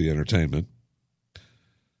AMC Entertainment,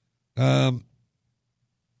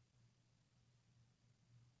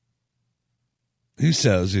 he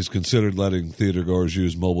says he's considered letting theatergoers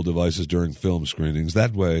use mobile devices during film screenings.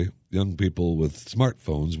 That way, young people with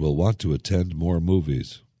smartphones will want to attend more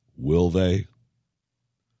movies. Will they?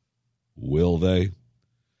 Will they?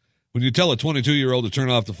 When you tell a 22-year-old to turn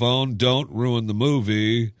off the phone, don't ruin the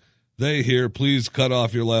movie, they hear, please cut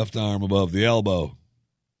off your left arm above the elbow.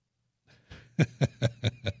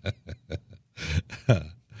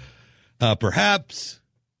 Perhaps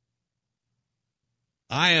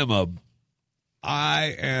I am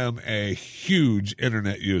a huge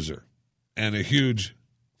internet user and a huge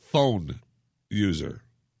phone user.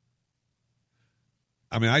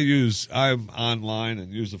 I mean, I'm online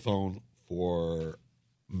and use the phone for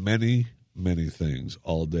many, many things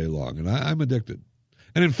all day long, and I'm addicted.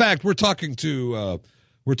 And in fact, we're talking to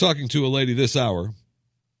a lady this hour,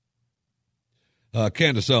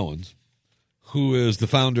 Candace Owens, who is the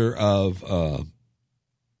founder of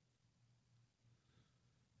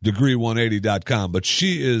degree180.com. But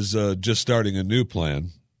she is just starting a new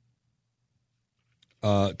plan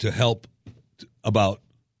to help about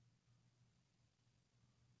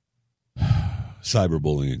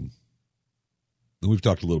cyberbullying. And we've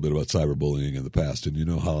talked a little bit about cyberbullying in the past, and you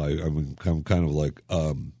know how I'm kind of like,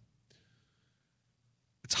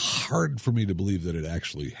 it's hard for me to believe that it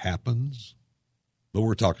actually happens, but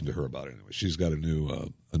we're talking to her about it anyway. She's got a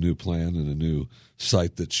new plan and a new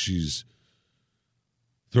site that she's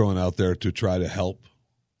throwing out there to try to help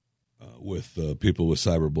with people with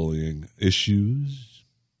cyberbullying issues.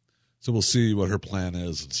 So we'll see what her plan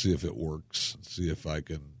is and see if it works and see if I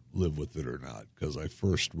can live with it or not, because I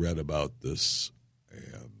first read about this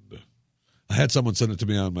and I had someone send it to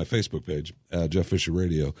me on my Facebook page, Jeff Fisher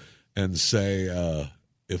Radio, and say,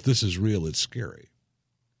 if this is real, it's scary,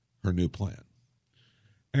 her new plan.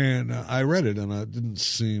 And I read it, and it didn't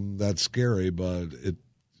seem that scary, but it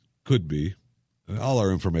could be. And all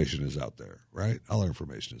our information is out there, right? All our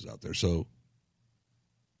information is out there. So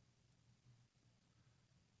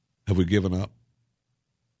have we given up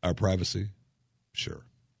our privacy? Sure.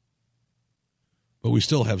 But we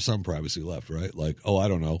still have some privacy left, right? Like, I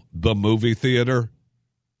don't know, the movie theater.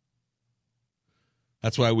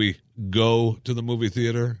 That's why we go to the movie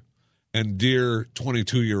theater. And dear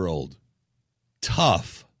 22-year-old,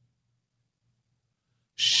 tough.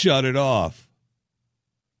 Shut it off.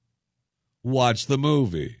 Watch the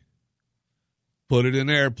movie. Put it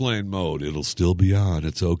in airplane mode. It'll still be on.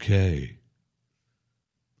 It's okay.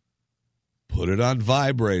 Put it on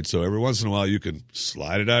vibrate so every once in a while you can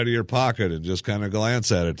slide it out of your pocket and just kind of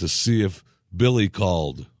glance at it to see if Billy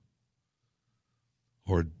called.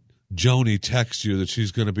 Or Joni texts you that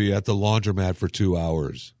she's going to be at the laundromat for 2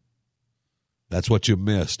 hours. That's what you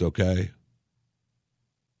missed, okay?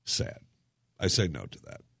 Sad. I say no to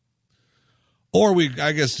that. Or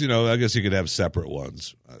I guess you could have separate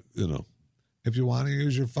ones. If you want to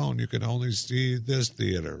use your phone, you can only see this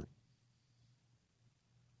theater.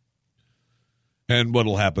 And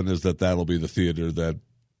what'll happen is that'll be the theater that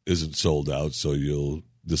isn't sold out, so you'll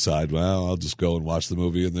decide, well, I'll just go and watch the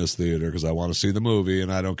movie in this theater because I want to see the movie,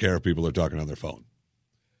 and I don't care if people are talking on their phone.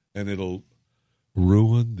 And it'll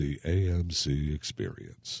ruin the AMC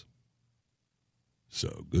experience.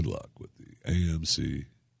 So good luck with the AMC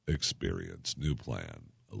experience. New plan,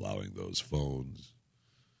 allowing those phones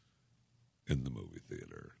in the movie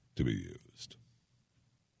theater to be used.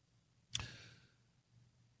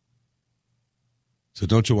 So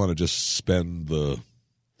don't you want to just spend the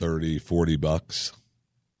 $30, $40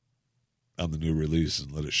 on the new release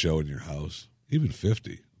and let it show in your house? Even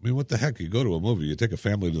 $50. I mean, what the heck? You go to a movie, you take a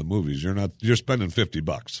family to the movies, you're spending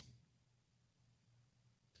 $50.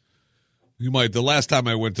 You might. The last time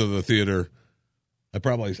I went to the theater,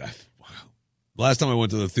 last time I went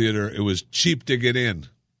to the theater, it was cheap to get in.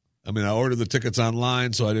 I mean, I ordered the tickets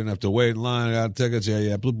online, so I didn't have to wait in line. I got tickets.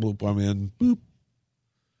 Yeah, bloop, bloop, I'm in. Boop.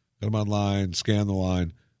 Got them online, scan the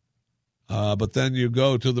line. But then you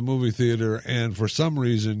go to the movie theater, and for some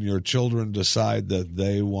reason, your children decide that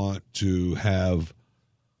they want to have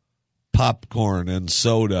popcorn and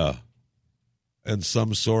soda and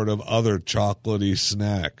some sort of other chocolatey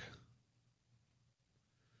snack.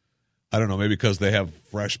 I don't know, maybe because they have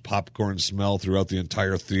fresh popcorn smell throughout the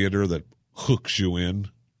entire theater that hooks you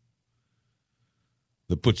in.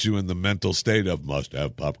 That puts you in the mental state of must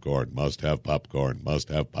have popcorn, must have popcorn, must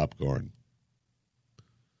have popcorn.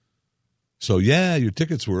 So, yeah, your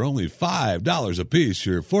tickets were only $5 a piece.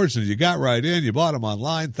 You're fortunate you got right in. You bought them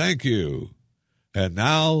online. Thank you. And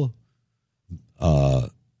now,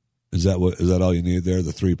 is that all you need there?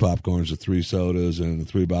 The 3 popcorns, the 3 sodas, and the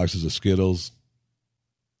 3 boxes of Skittles?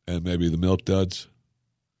 And maybe the Milk Duds?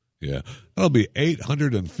 Yeah. That'll be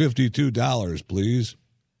 $852, please.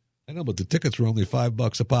 I know, but the tickets were only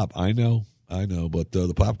 $5 a pop. I know, but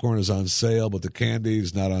the popcorn is on sale, but the candy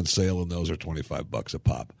is not on sale, and those are $25 a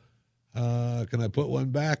pop. Can I put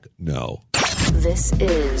one back? No. This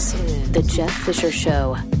is the Jeff Fisher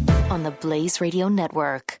Show on the Blaze Radio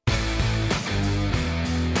Network.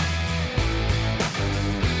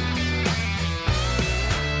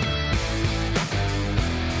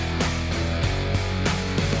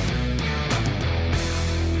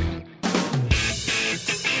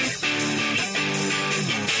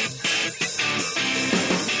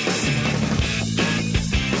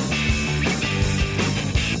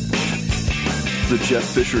 The Jeff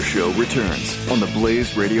Fisher Show returns on the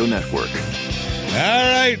Blaze Radio Network. All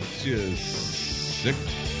right, you sick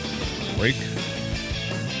freak.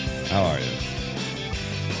 How are you?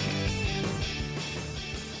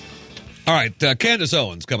 All right, Candace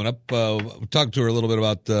Owens coming up. We'll talk to her a little bit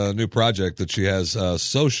about the new project that she has,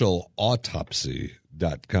 socialautopsy.com.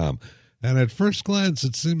 BlazeRadio.com. And at first glance,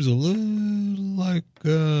 it seems a little like,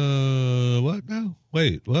 what now?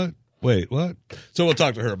 Wait, what? So we'll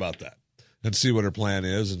talk to her about that and see what her plan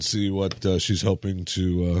is and see what she's hoping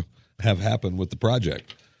to have happen with the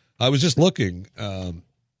project. I was just looking.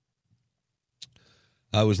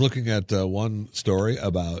 I was looking at one story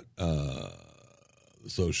about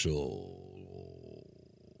social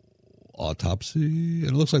autopsy, and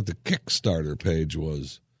it looks like the Kickstarter page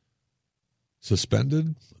was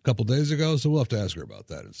suspended a couple days ago, so we'll have to ask her about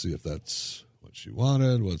that and see if that's what she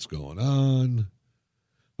wanted, what's going on.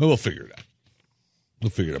 Well, we'll figure it out.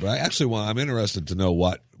 But I'm interested to know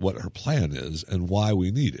what her plan is and why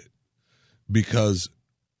we need it. Because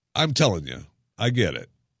I'm telling you, I get it.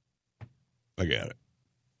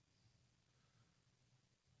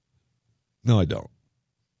 No, I don't.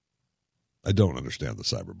 I don't understand the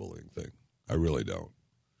cyberbullying thing. I really don't.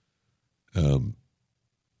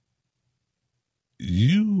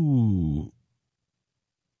 You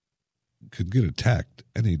could get attacked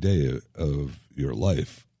any day of your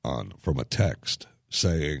life from a text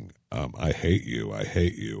saying, I hate you, I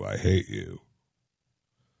hate you, I hate you.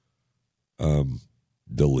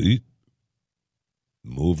 Delete,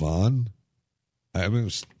 move on. I mean,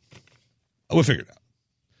 we'll figure it out.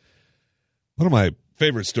 One of my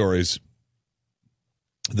favorite stories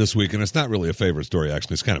this week, and it's not really a favorite story,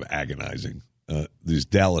 actually, it's kind of agonizing. These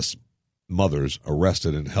Dallas mothers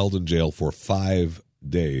arrested and held in jail for 5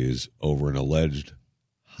 days over an alleged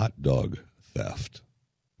hot dog theft.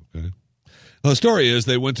 Okay. Now, the story is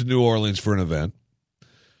they went to New Orleans for an event,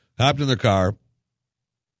 hopped in their car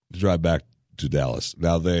to drive back to Dallas.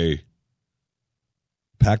 Now, they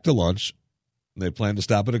packed a lunch, and they planned to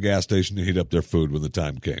stop at a gas station to heat up their food when the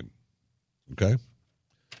time came. Okay?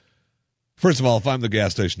 First of all, if I'm the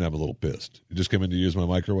gas station, I'm a little pissed. You just came in to use my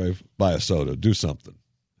microwave? Buy a soda. Do something.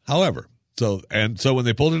 However, so when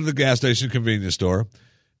they pulled into the gas station convenience store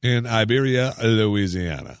in Iberia,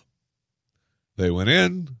 Louisiana, they went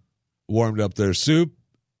in, warmed up their soup,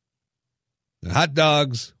 the hot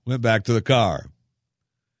dogs, went back to the car.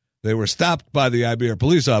 They were stopped by the Iberia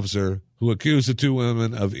police officer who accused the two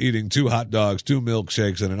women of eating 2 hot dogs, 2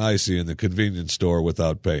 milkshakes, and an icy in the convenience store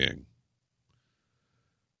without paying.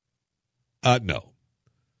 No.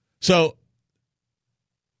 So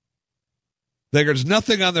there's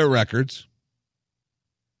nothing on their records.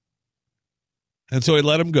 And so he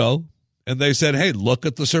let them go. And they said, hey, look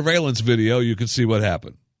at the surveillance video. You can see what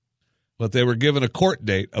happened. But they were given a court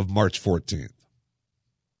date of March 14th.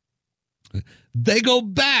 They go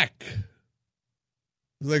back.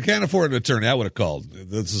 They can't afford an attorney. I would have called.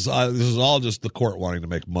 This is all just the court wanting to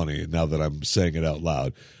make money now that I'm saying it out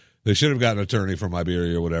loud. They should have gotten an attorney from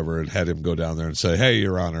Iberia or whatever and had him go down there and say, hey,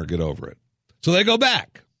 Your Honor, get over it. So they go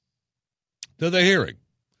back to the hearing.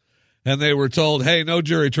 And they were told, hey, no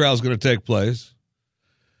jury trial is going to take place.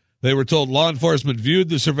 They were told law enforcement viewed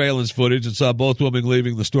the surveillance footage and saw both women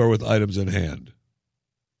leaving the store with items in hand.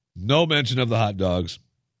 No mention of the hot dogs.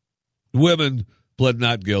 Women pled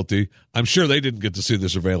not guilty. I'm sure they didn't get to see the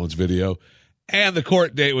surveillance video. And the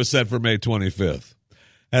court date was set for May 25th.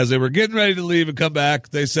 As they were getting ready to leave and come back,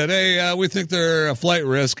 they said, hey, we think they're a flight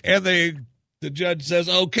risk. And the judge says,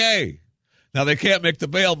 okay. Now, they can't make the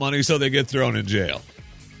bail money, so they get thrown in jail.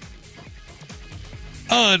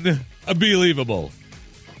 Unbelievable.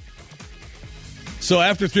 So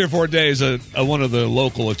after 3 or 4 days, one of the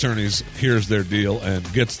local attorneys hears their deal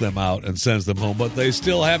and gets them out and sends them home. But they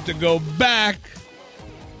still have to go back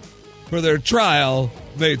for their trial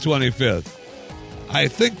May 25th. I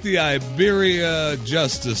think the Iberia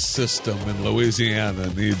justice system in Louisiana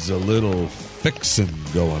needs a little fixing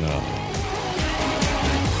going on.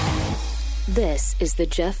 This is the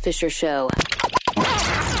Jeff Fisher Show.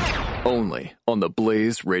 Only on the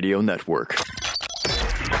Blaze Radio Network.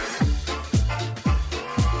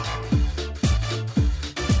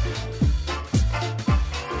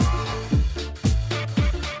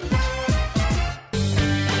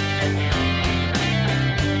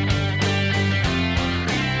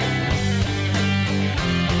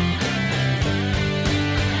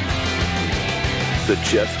 The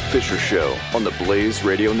Jeff Fisher Show on the Blaze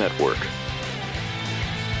Radio Network.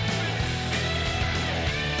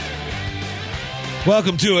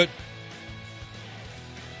 Welcome to it.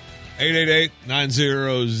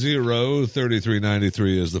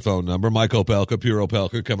 888-900-3393 is the phone number. Mike Opelka, Pure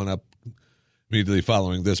Opelka, coming up immediately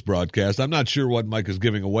following this broadcast. I'm not sure what Mike is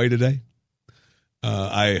giving away today.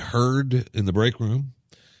 I heard in the break room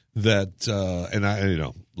that,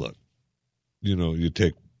 look, you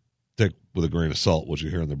take with a grain of salt what you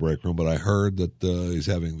hear in the break room, but I heard that he's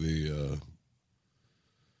having the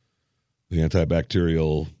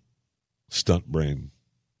antibacterial stunt brain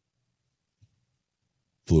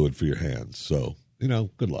fluid for your hands. So,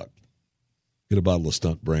 good luck. Get a bottle of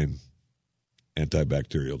stunt brain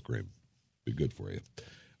antibacterial cream. Be good for you.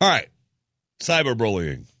 All right.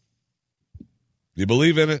 Cyberbullying. You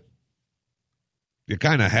believe in it? You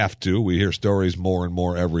kind of have to. We hear stories more and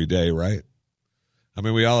more every day, right? I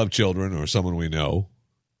mean, we all have children or someone we know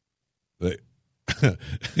that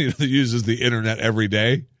uses the internet every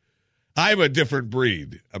day. I'm a different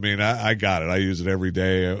breed. I mean, I got it. I use it every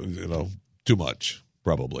day, too much,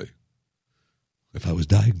 probably. If I was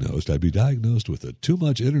diagnosed, I'd be diagnosed with a too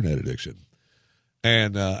much internet addiction.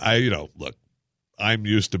 And look, I'm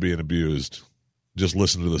used to being abused. Just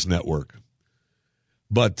listen to this network.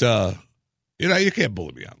 But, you can't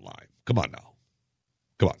bully me online. Come on now.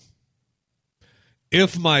 Come on.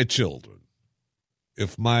 If my children,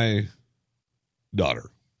 if my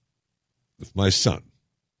daughter, if my son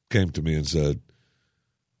came to me and said,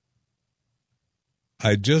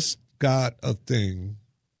 I just got a thing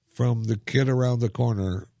from the kid around the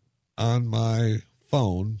corner on my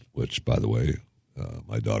phone, which, by the way,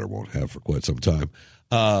 my daughter won't have for quite some time,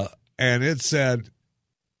 and it said,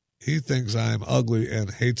 he thinks I'm ugly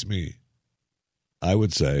and hates me, I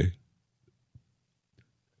would say,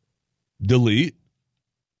 delete.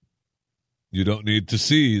 You don't need to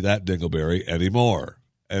see that dingleberry anymore.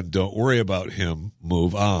 And don't worry about him.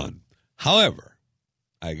 Move on. However,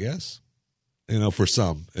 I guess, for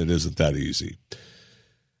some, it isn't that easy.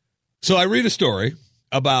 So I read a story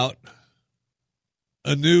about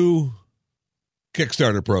a new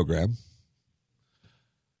Kickstarter program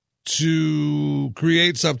to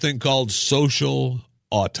create something called social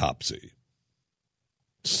autopsy.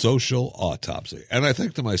 Social autopsy. And I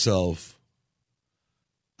think to myself,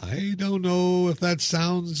 I don't know if that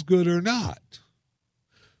sounds good or not.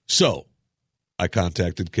 So I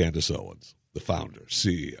contacted Candace Owens, the founder,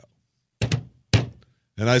 CEO.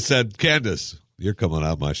 And I said, Candace, you're coming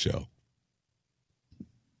on my show.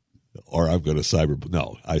 Or I'm going to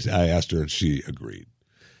No, I asked her and she agreed.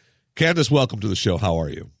 Candace, welcome to the show. How are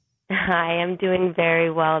you? Hi, I'm doing very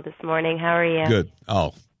well this morning. How are you? Good.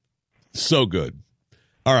 Oh, so good.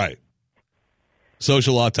 All right.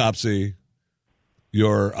 Social autopsy.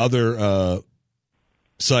 Your other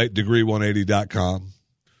site, degree180.com.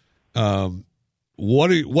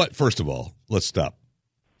 First of all, let's stop.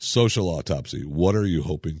 Social autopsy. What are you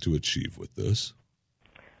hoping to achieve with this?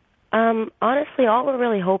 Honestly, all we're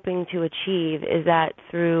really hoping to achieve is that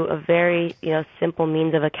through a very, simple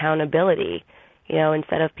means of accountability,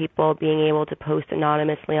 instead of people being able to post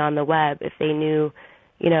anonymously on the web, if they knew,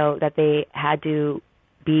 that they had to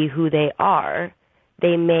be who they are,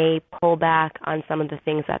 they may pull back on some of the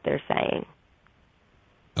things that they're saying.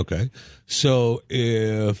 Okay. So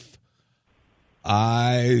if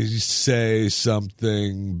I say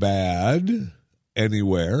something bad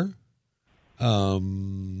anywhere, sometimes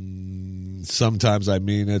I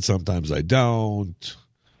mean it, sometimes I don't.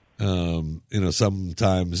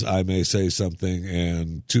 Sometimes I may say something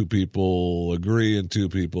and two people agree and two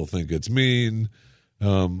people think it's mean.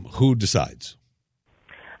 Who decides?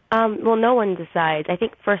 Well, no one decides. I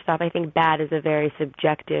think, first off, bad is a very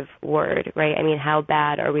subjective word, right? I mean, how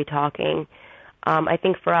bad are we talking? I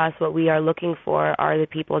think for us, what we are looking for are the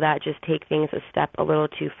people that just take things a step a little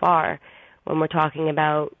too far when we're talking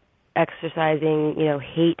about exercising,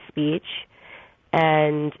 hate speech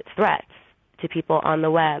and threats to people on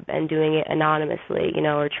the web and doing it anonymously,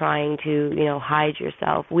 or trying to, hide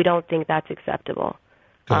yourself. We don't think that's acceptable.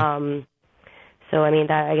 Okay.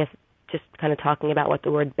 I guess just kind of talking about what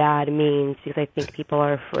the word bad means, because I think people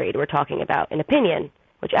are afraid we're talking about an opinion,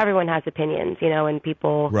 which everyone has opinions, and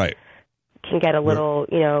people can get a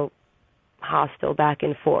little, hostile back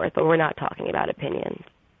and forth, but we're not talking about opinions.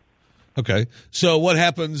 Okay. So what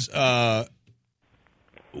happens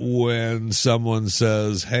when someone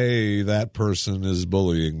says, hey, that person is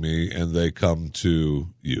bullying me, and they come to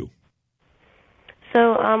you?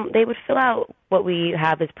 So they would fill out what we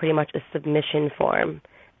have is pretty much a submission form.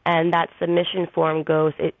 And that submission form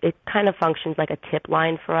it kind of functions like a tip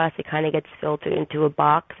line for us. It kind of gets filtered into a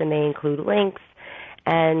box, and they include links.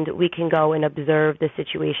 And we can go and observe the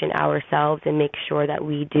situation ourselves and make sure that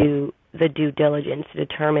we do the due diligence to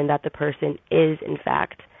determine that the person is, in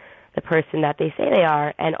fact, the person that they say they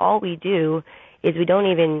are. And all we do is we don't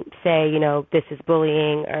even say, this is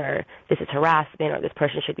bullying or this is harassment or this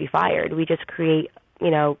person should be fired. We just create,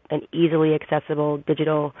 an easily accessible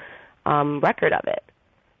digital record of it.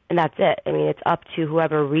 And that's it. I mean, it's up to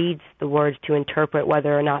whoever reads the words to interpret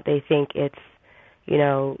whether or not they think it's,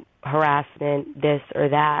 harassment, this or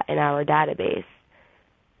that in our database.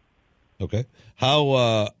 Okay.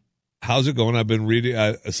 How how's it going? I've been reading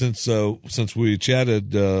since we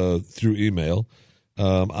chatted through email.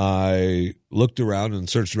 I looked around and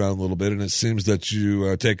searched around a little bit, and it seems that you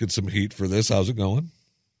are taking some heat for this. How's it going?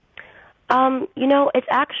 It's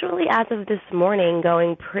actually, as of this morning,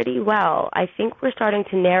 going pretty well. I think we're starting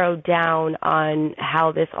to narrow down on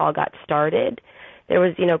how this all got started. There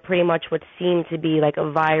was, pretty much what seemed to be like a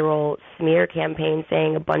viral smear campaign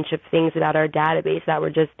saying a bunch of things about our database that were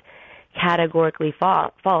just categorically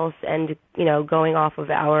false and, going off of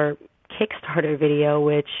our Kickstarter video,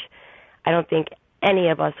 which I don't think any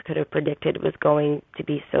of us could have predicted was going to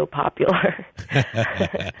be so popular.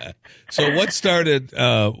 So what started,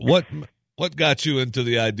 what got you into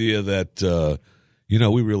the idea that,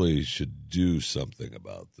 we really should do something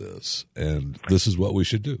about this, and this is what we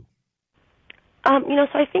should do? So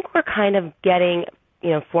I think we're kind of getting,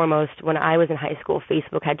 foremost, when I was in high school,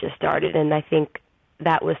 Facebook had just started, and I think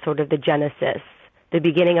that was sort of the genesis, the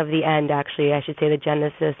beginning of the end, actually, I should say the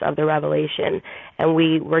genesis of the revelation. And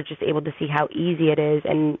we were just able to see how easy it is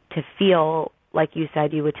and to feel, like you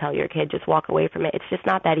said, you would tell your kid, just walk away from it. It's just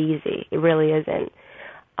not that easy. It really isn't.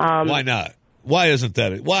 Why not? Why isn't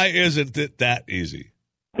it that easy?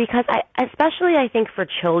 Because especially I think for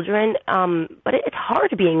children, but it's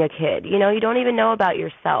hard being a kid. You don't even know about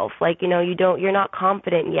yourself. You're not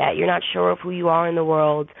confident yet. You're not sure of who you are in the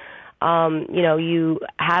world. You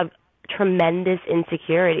have tremendous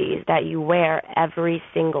insecurities that you wear every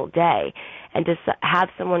single day, and to have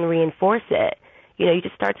someone reinforce it, you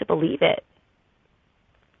just start to believe it.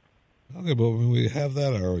 Okay, but when we have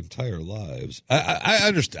that our entire lives, I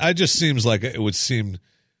understand. It just seems like it would seem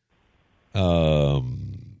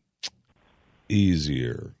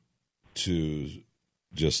easier to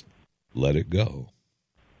just let it go.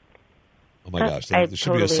 Oh my gosh, there should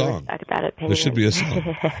totally be a song. That opinion. There should be a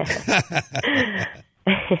song.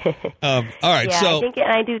 All right, yeah, so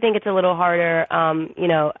I do think it's a little harder.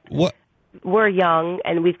 What? We're young,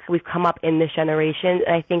 and we've come up in this generation,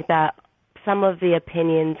 and I think that some of the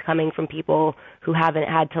opinions coming from people who haven't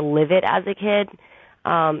had to live it as a kid,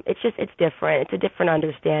 it's different. It's a different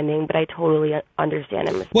understanding, but I totally understand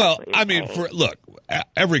and respect. Well, what you're I mean, saying. look,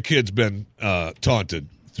 every kid's been taunted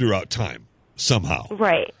throughout time somehow.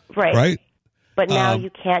 Right. But now you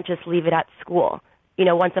can't just leave it at school.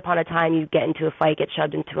 Once upon a time, you get into a fight, get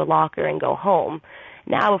shoved into a locker, and go home.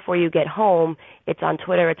 Now, before you get home, it's on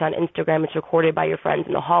Twitter, it's on Instagram, it's recorded by your friends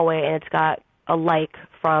in the hallway, and it's got a like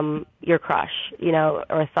from your crush, or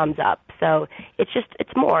a thumbs up. So it's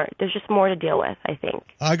more. There's just more to deal with, I think.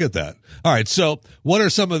 I get that. All right. So what are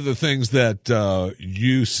some of the things that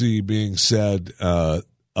you see being said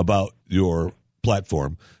about your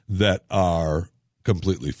platform that are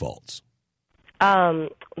completely false?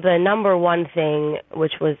 The number one thing,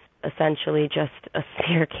 which was essentially just a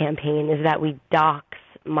smear campaign, is that we dox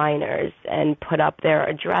minors and put up their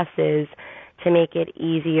addresses to make it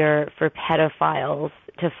easier for pedophiles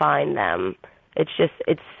to find them. It's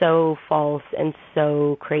so false and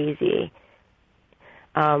so crazy,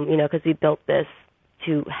 because we built this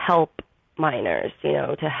to help minors,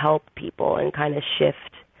 to help people and kind of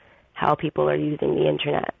shift how people are using the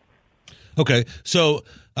internet. Okay, so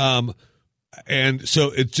and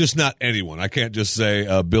so it's just not anyone. I can't just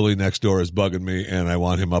say Billy next door is bugging me and I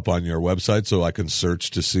want him up on your website so I can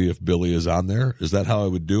search to see if Billy is on there. Is that how I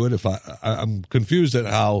would do it? If I'm confused at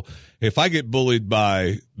how, if I get bullied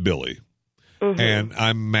by Billy, mm-hmm. and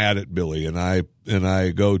I'm mad at Billy and I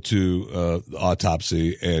go to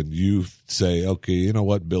autopsy and you say, okay, you know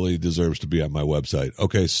what, Billy deserves to be on my website.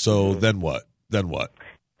 Okay, so then what? Then what?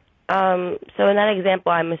 So in that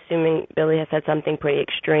example, I'm assuming Billy has said something pretty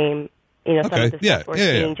extreme. Some of the stuff we're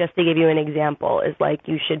seeing, just to give you an example, is like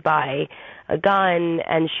you should buy a gun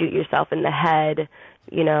and shoot yourself in the head.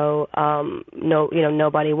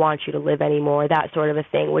 Nobody wants you to live anymore. That sort of a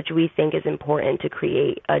thing, which we think is important to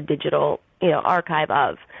create a digital, archive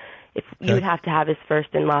of. If you would have to have his first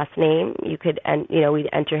and last name, you could, we'd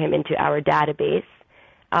enter him into our database.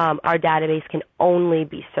 Our database can only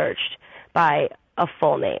be searched by a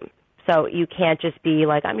full name. So you can't just be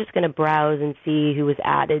like, I'm just going to browse and see who was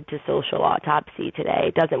added to social autopsy today.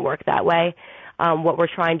 It doesn't work that way. What we're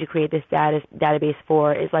trying to create this database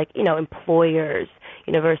for is employers,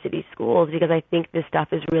 universities, schools, because I think this stuff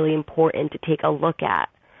is really important to take a look at.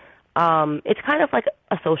 It's kind of like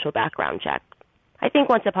a social background check. I think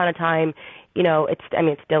once upon a time,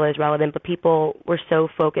 it still is relevant, but people were so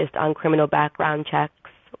focused on criminal background checks.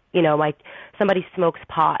 Like somebody smokes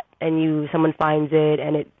pot and someone finds it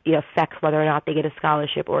and it affects whether or not they get a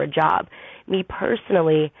scholarship or a job. Me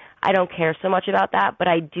personally, I don't care so much about that, but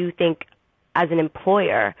I do think as an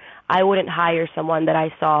employer, I wouldn't hire someone that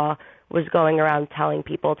I saw was going around telling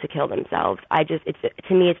people to kill themselves.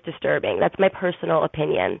 To me, it's disturbing. That's my personal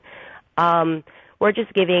opinion. We're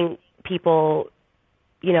just giving people,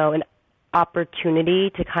 an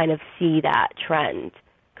opportunity to kind of see that trend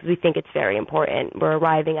because we think it's very important. We're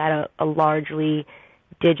arriving at a largely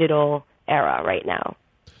digital era right now.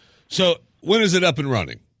 So when is it up and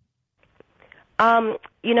running?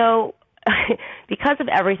 Because of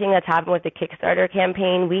everything that's happened with the Kickstarter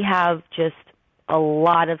campaign, we have just a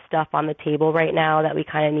lot of stuff on the table right now that we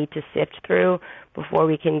kind of need to sift through before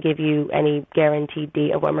we can give you any guaranteed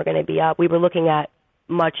date of when we're going to be up. We were looking at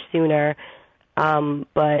much sooner,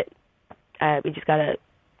 but we just got to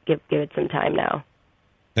give it some time now.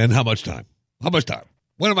 And how much time?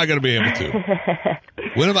 When am I going to be able to?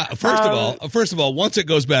 First of all, once it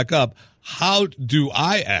goes back up, how do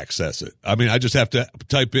I access it? I mean, I just have to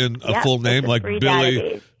type in a full name like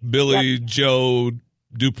Billy Joe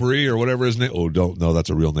Dupree or whatever his name. Oh, no, that's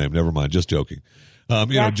a real name. Never mind. Just joking.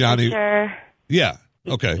 Johnny. Fisher. Yeah.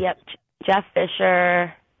 Okay. Yep. Jeff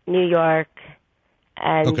Fisher, New York.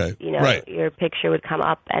 And, right. Your picture would come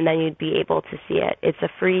up and then you'd be able to see it. It's a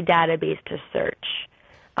free database to search.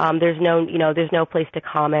 There's no place to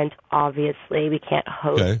comment. Obviously, we can't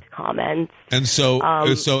host comments. And so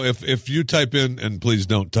if you type in, and please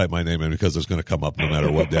don't type my name in because it's going to come up no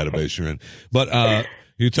matter what database you're in. But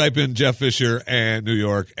you type in Jeff Fisher and New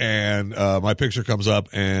York, and my picture comes up,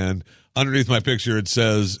 and underneath my picture it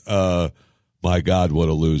says, "My God, what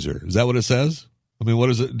a loser." Is that what it says? I mean, what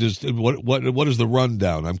is it? Just what is the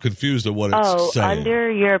rundown? I'm confused at what it's saying.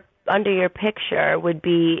 Under your picture would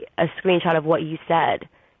be a screenshot of what you said.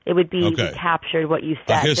 It would be we captured what you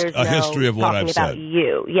said. A history of what I've said. Talking about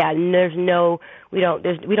you. Yeah, and we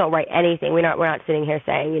don't write anything. We're not sitting here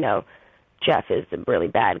saying, Jeff is a really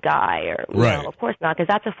bad guy or right. No, of course not, because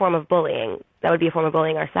that's a form of bullying. That would be a form of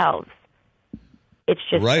bullying ourselves. It's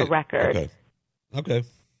just a record. Okay.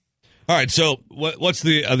 All right. So what's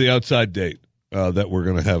the outside date that we're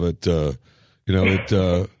going to have it?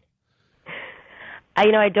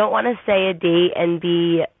 I don't want to say a date and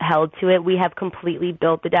be held to it. We have completely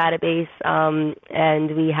built the database,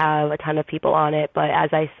 and we have a ton of people on it. But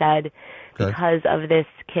as I said, because of this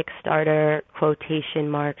Kickstarter quotation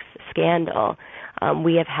marks scandal,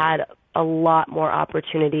 we have had a lot more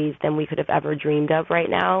opportunities than we could have ever dreamed of right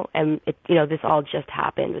now. And this all just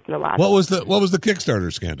happened within the last. What was the Kickstarter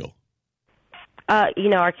scandal?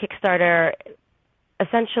 Our Kickstarter,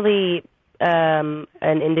 essentially, an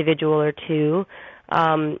individual or two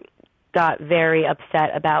got very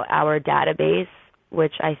upset about our database,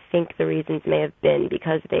 which I think the reasons may have been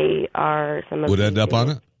because they are some of would end up on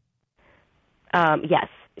it. Yes,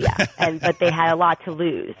 yeah, but they had a lot to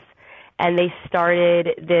lose, and they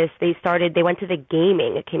went to the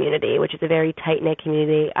gaming community, which is a very tight knit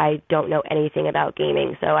community. I don't know anything about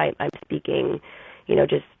gaming, so I'm speaking,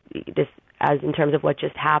 just this as in terms of what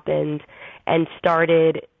just happened, and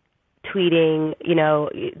started tweeting,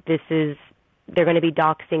 they're going to be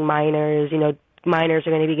doxing minors, minors are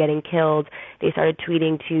going to be getting killed. They started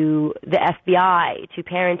tweeting to the FBI, to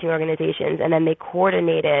parenting organizations, and then they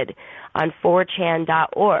coordinated on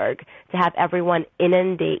 4chan.org to have everyone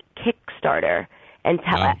inundate Kickstarter and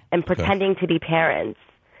pretending to be parents,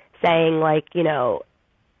 saying the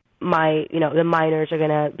minors are going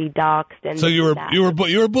to be doxxed. And so you were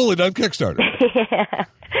bullied on Kickstarter. Yeah.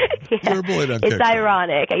 You were bullied on It's Kickstarter.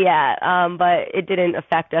 ironic, but it didn't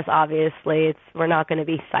affect us, obviously. We're not going to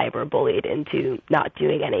be cyber-bullied into not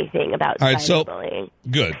doing anything about cyberbullying. So,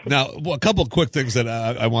 good. Now, a couple of quick things that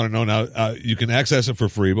I want to know now. You can access it for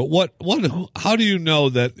free, but how do you know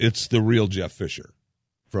that it's the real Jeff Fisher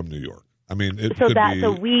from New York? I mean, so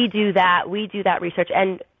we do that research,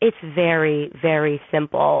 and it's very, very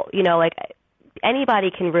simple. Anybody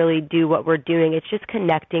can really do what we're doing. It's just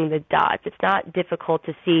connecting the dots. It's not difficult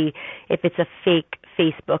to see if it's a fake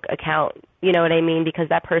Facebook account. You know what I mean? Because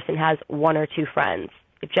that person has one or two friends.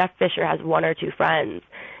 If Jeff Fisher has one or two friends,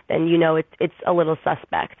 then it's a little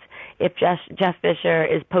suspect. If Jeff Fisher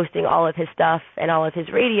is posting all of his stuff and all of his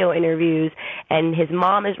radio interviews, and his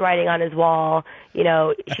mom is writing on his wall,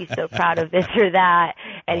 she's so proud of this or that,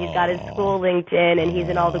 and he's got his school LinkedIn, and he's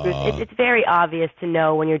in all the groups. It's very obvious to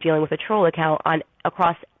know when you're dealing with a troll account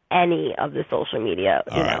across any of the social media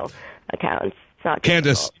accounts. It's not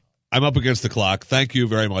Candace, I'm up against the clock. Thank you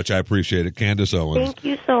very much. I appreciate it. Candace Owens. Thank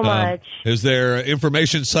you so much. Is there an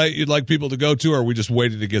information site you'd like people to go to, or are we just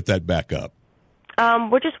waiting to get that back up?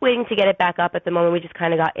 We're just waiting to get it back up at the moment. We just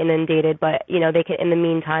kind of got inundated, but they can. In the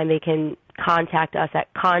meantime, they can contact us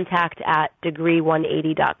at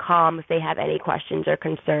contact@degree180.com if they have any questions or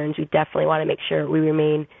concerns. We definitely want to make sure we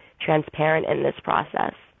remain transparent in this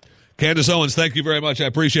process. Candace Owens, thank you very much. I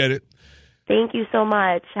appreciate it. Thank you so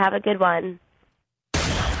much. Have a good one.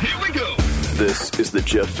 Here we go. This is the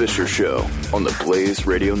Jeff Fisher Show on the Blaze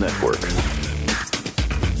Radio Network.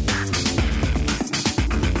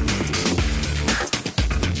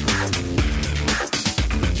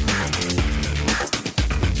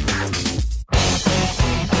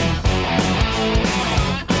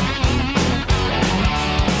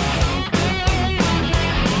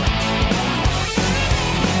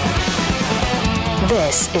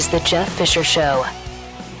 This is the Jeff Fisher Show.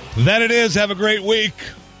 That it is. Have a great week.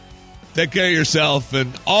 Take care of yourself,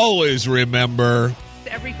 and always remember,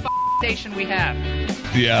 every station we have.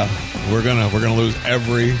 Yeah, we're gonna lose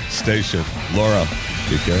every station. Laura,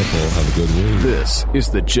 be careful. Have a good week. This is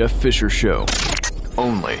the Jeff Fisher Show,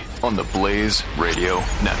 only on the Blaze Radio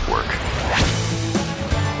Network.